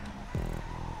 bro?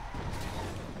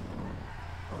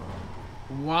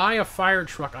 Why a fire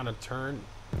truck on a turn?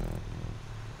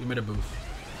 You made a boost.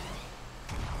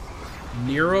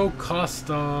 Nero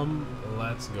Custom.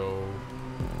 Let's go.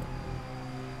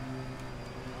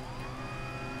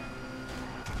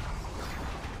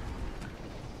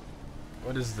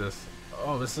 What is this?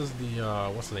 Oh, this is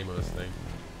the, what's the name of this thing?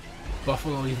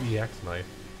 Buffalo EVX knife.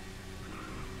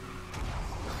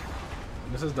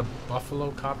 This is the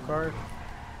Buffalo cop card.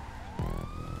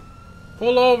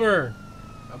 Pull over!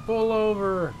 Pull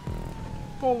over!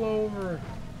 Pull over!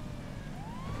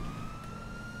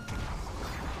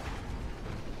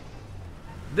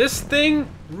 This thing?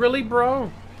 Really,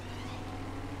 bro?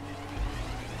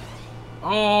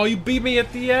 Oh, you beat me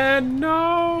at the end?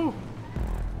 No!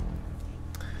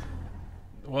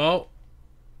 Well,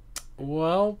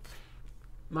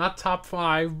 not top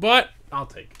 5, but I'll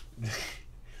take it.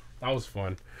 That was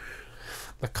fun.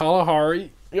 The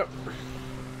Kalahari. Yep.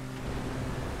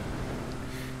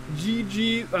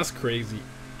 GG. That's crazy.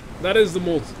 That is the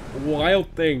most wild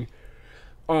thing.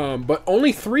 But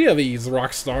only 3 of these,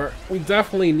 Rockstar. We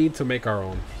definitely need to make our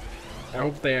own. I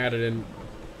hope they add it in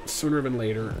sooner than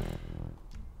later.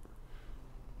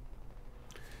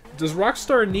 Does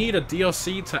Rockstar need a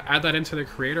DLC to add that into the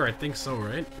creator? I think so,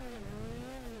 right?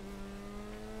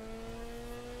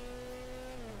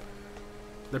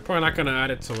 They're probably not gonna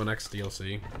add it till the next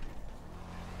DLC.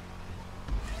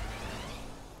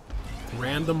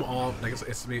 Random all, I guess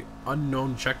it's the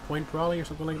unknown checkpoint probably or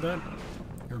something like that.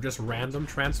 Or just random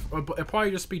it'll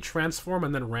probably just be transform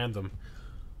and then random.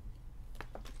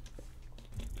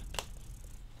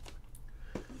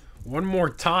 One more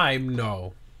time?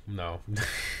 No. No.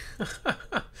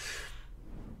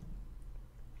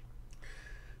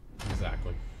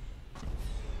 Exactly.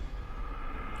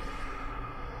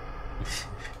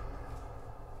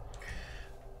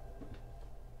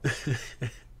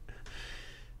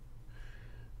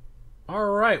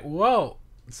 Alright, well,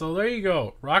 so there you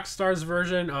go. Rockstar's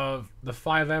version of the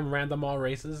 5M random all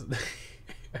races.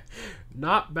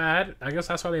 Not bad. I guess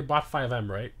that's why they bought 5M,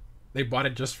 right? They bought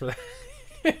it just for that.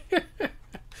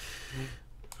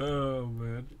 Oh,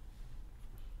 man.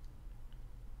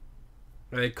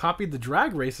 They copied the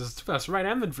drag races too. That's right,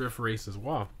 and the drift races.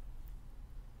 Wow.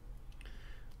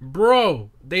 Bro,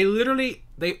 they literally...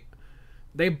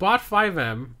 They bought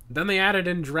 5M, then they added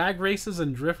in drag races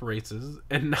and drift races,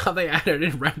 and now they added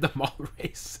in random all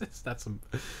races.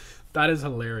 That is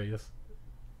hilarious.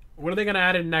 What are they gonna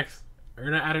add in next? Are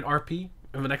they gonna add an RP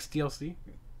in the next DLC?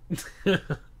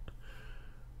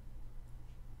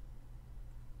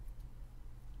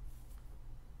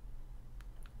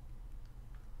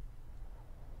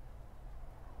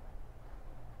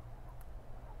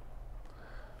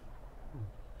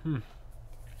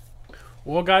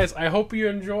 Well, guys, I hope you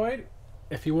enjoyed.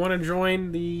 If you want to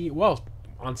join the... Well,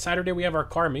 on Saturday we have our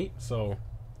car meet, so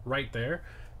right there.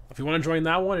 If you want to join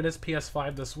that one, it is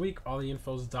PS5 this week. All the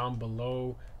info's down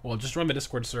below. Well, just join the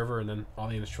Discord server, and then all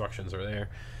the instructions are there.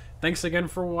 Thanks again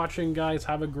for watching, guys.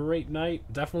 Have a great night.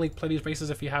 Definitely play these races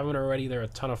if you haven't already. They're a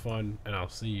ton of fun, and I'll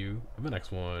see you in the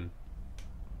next one.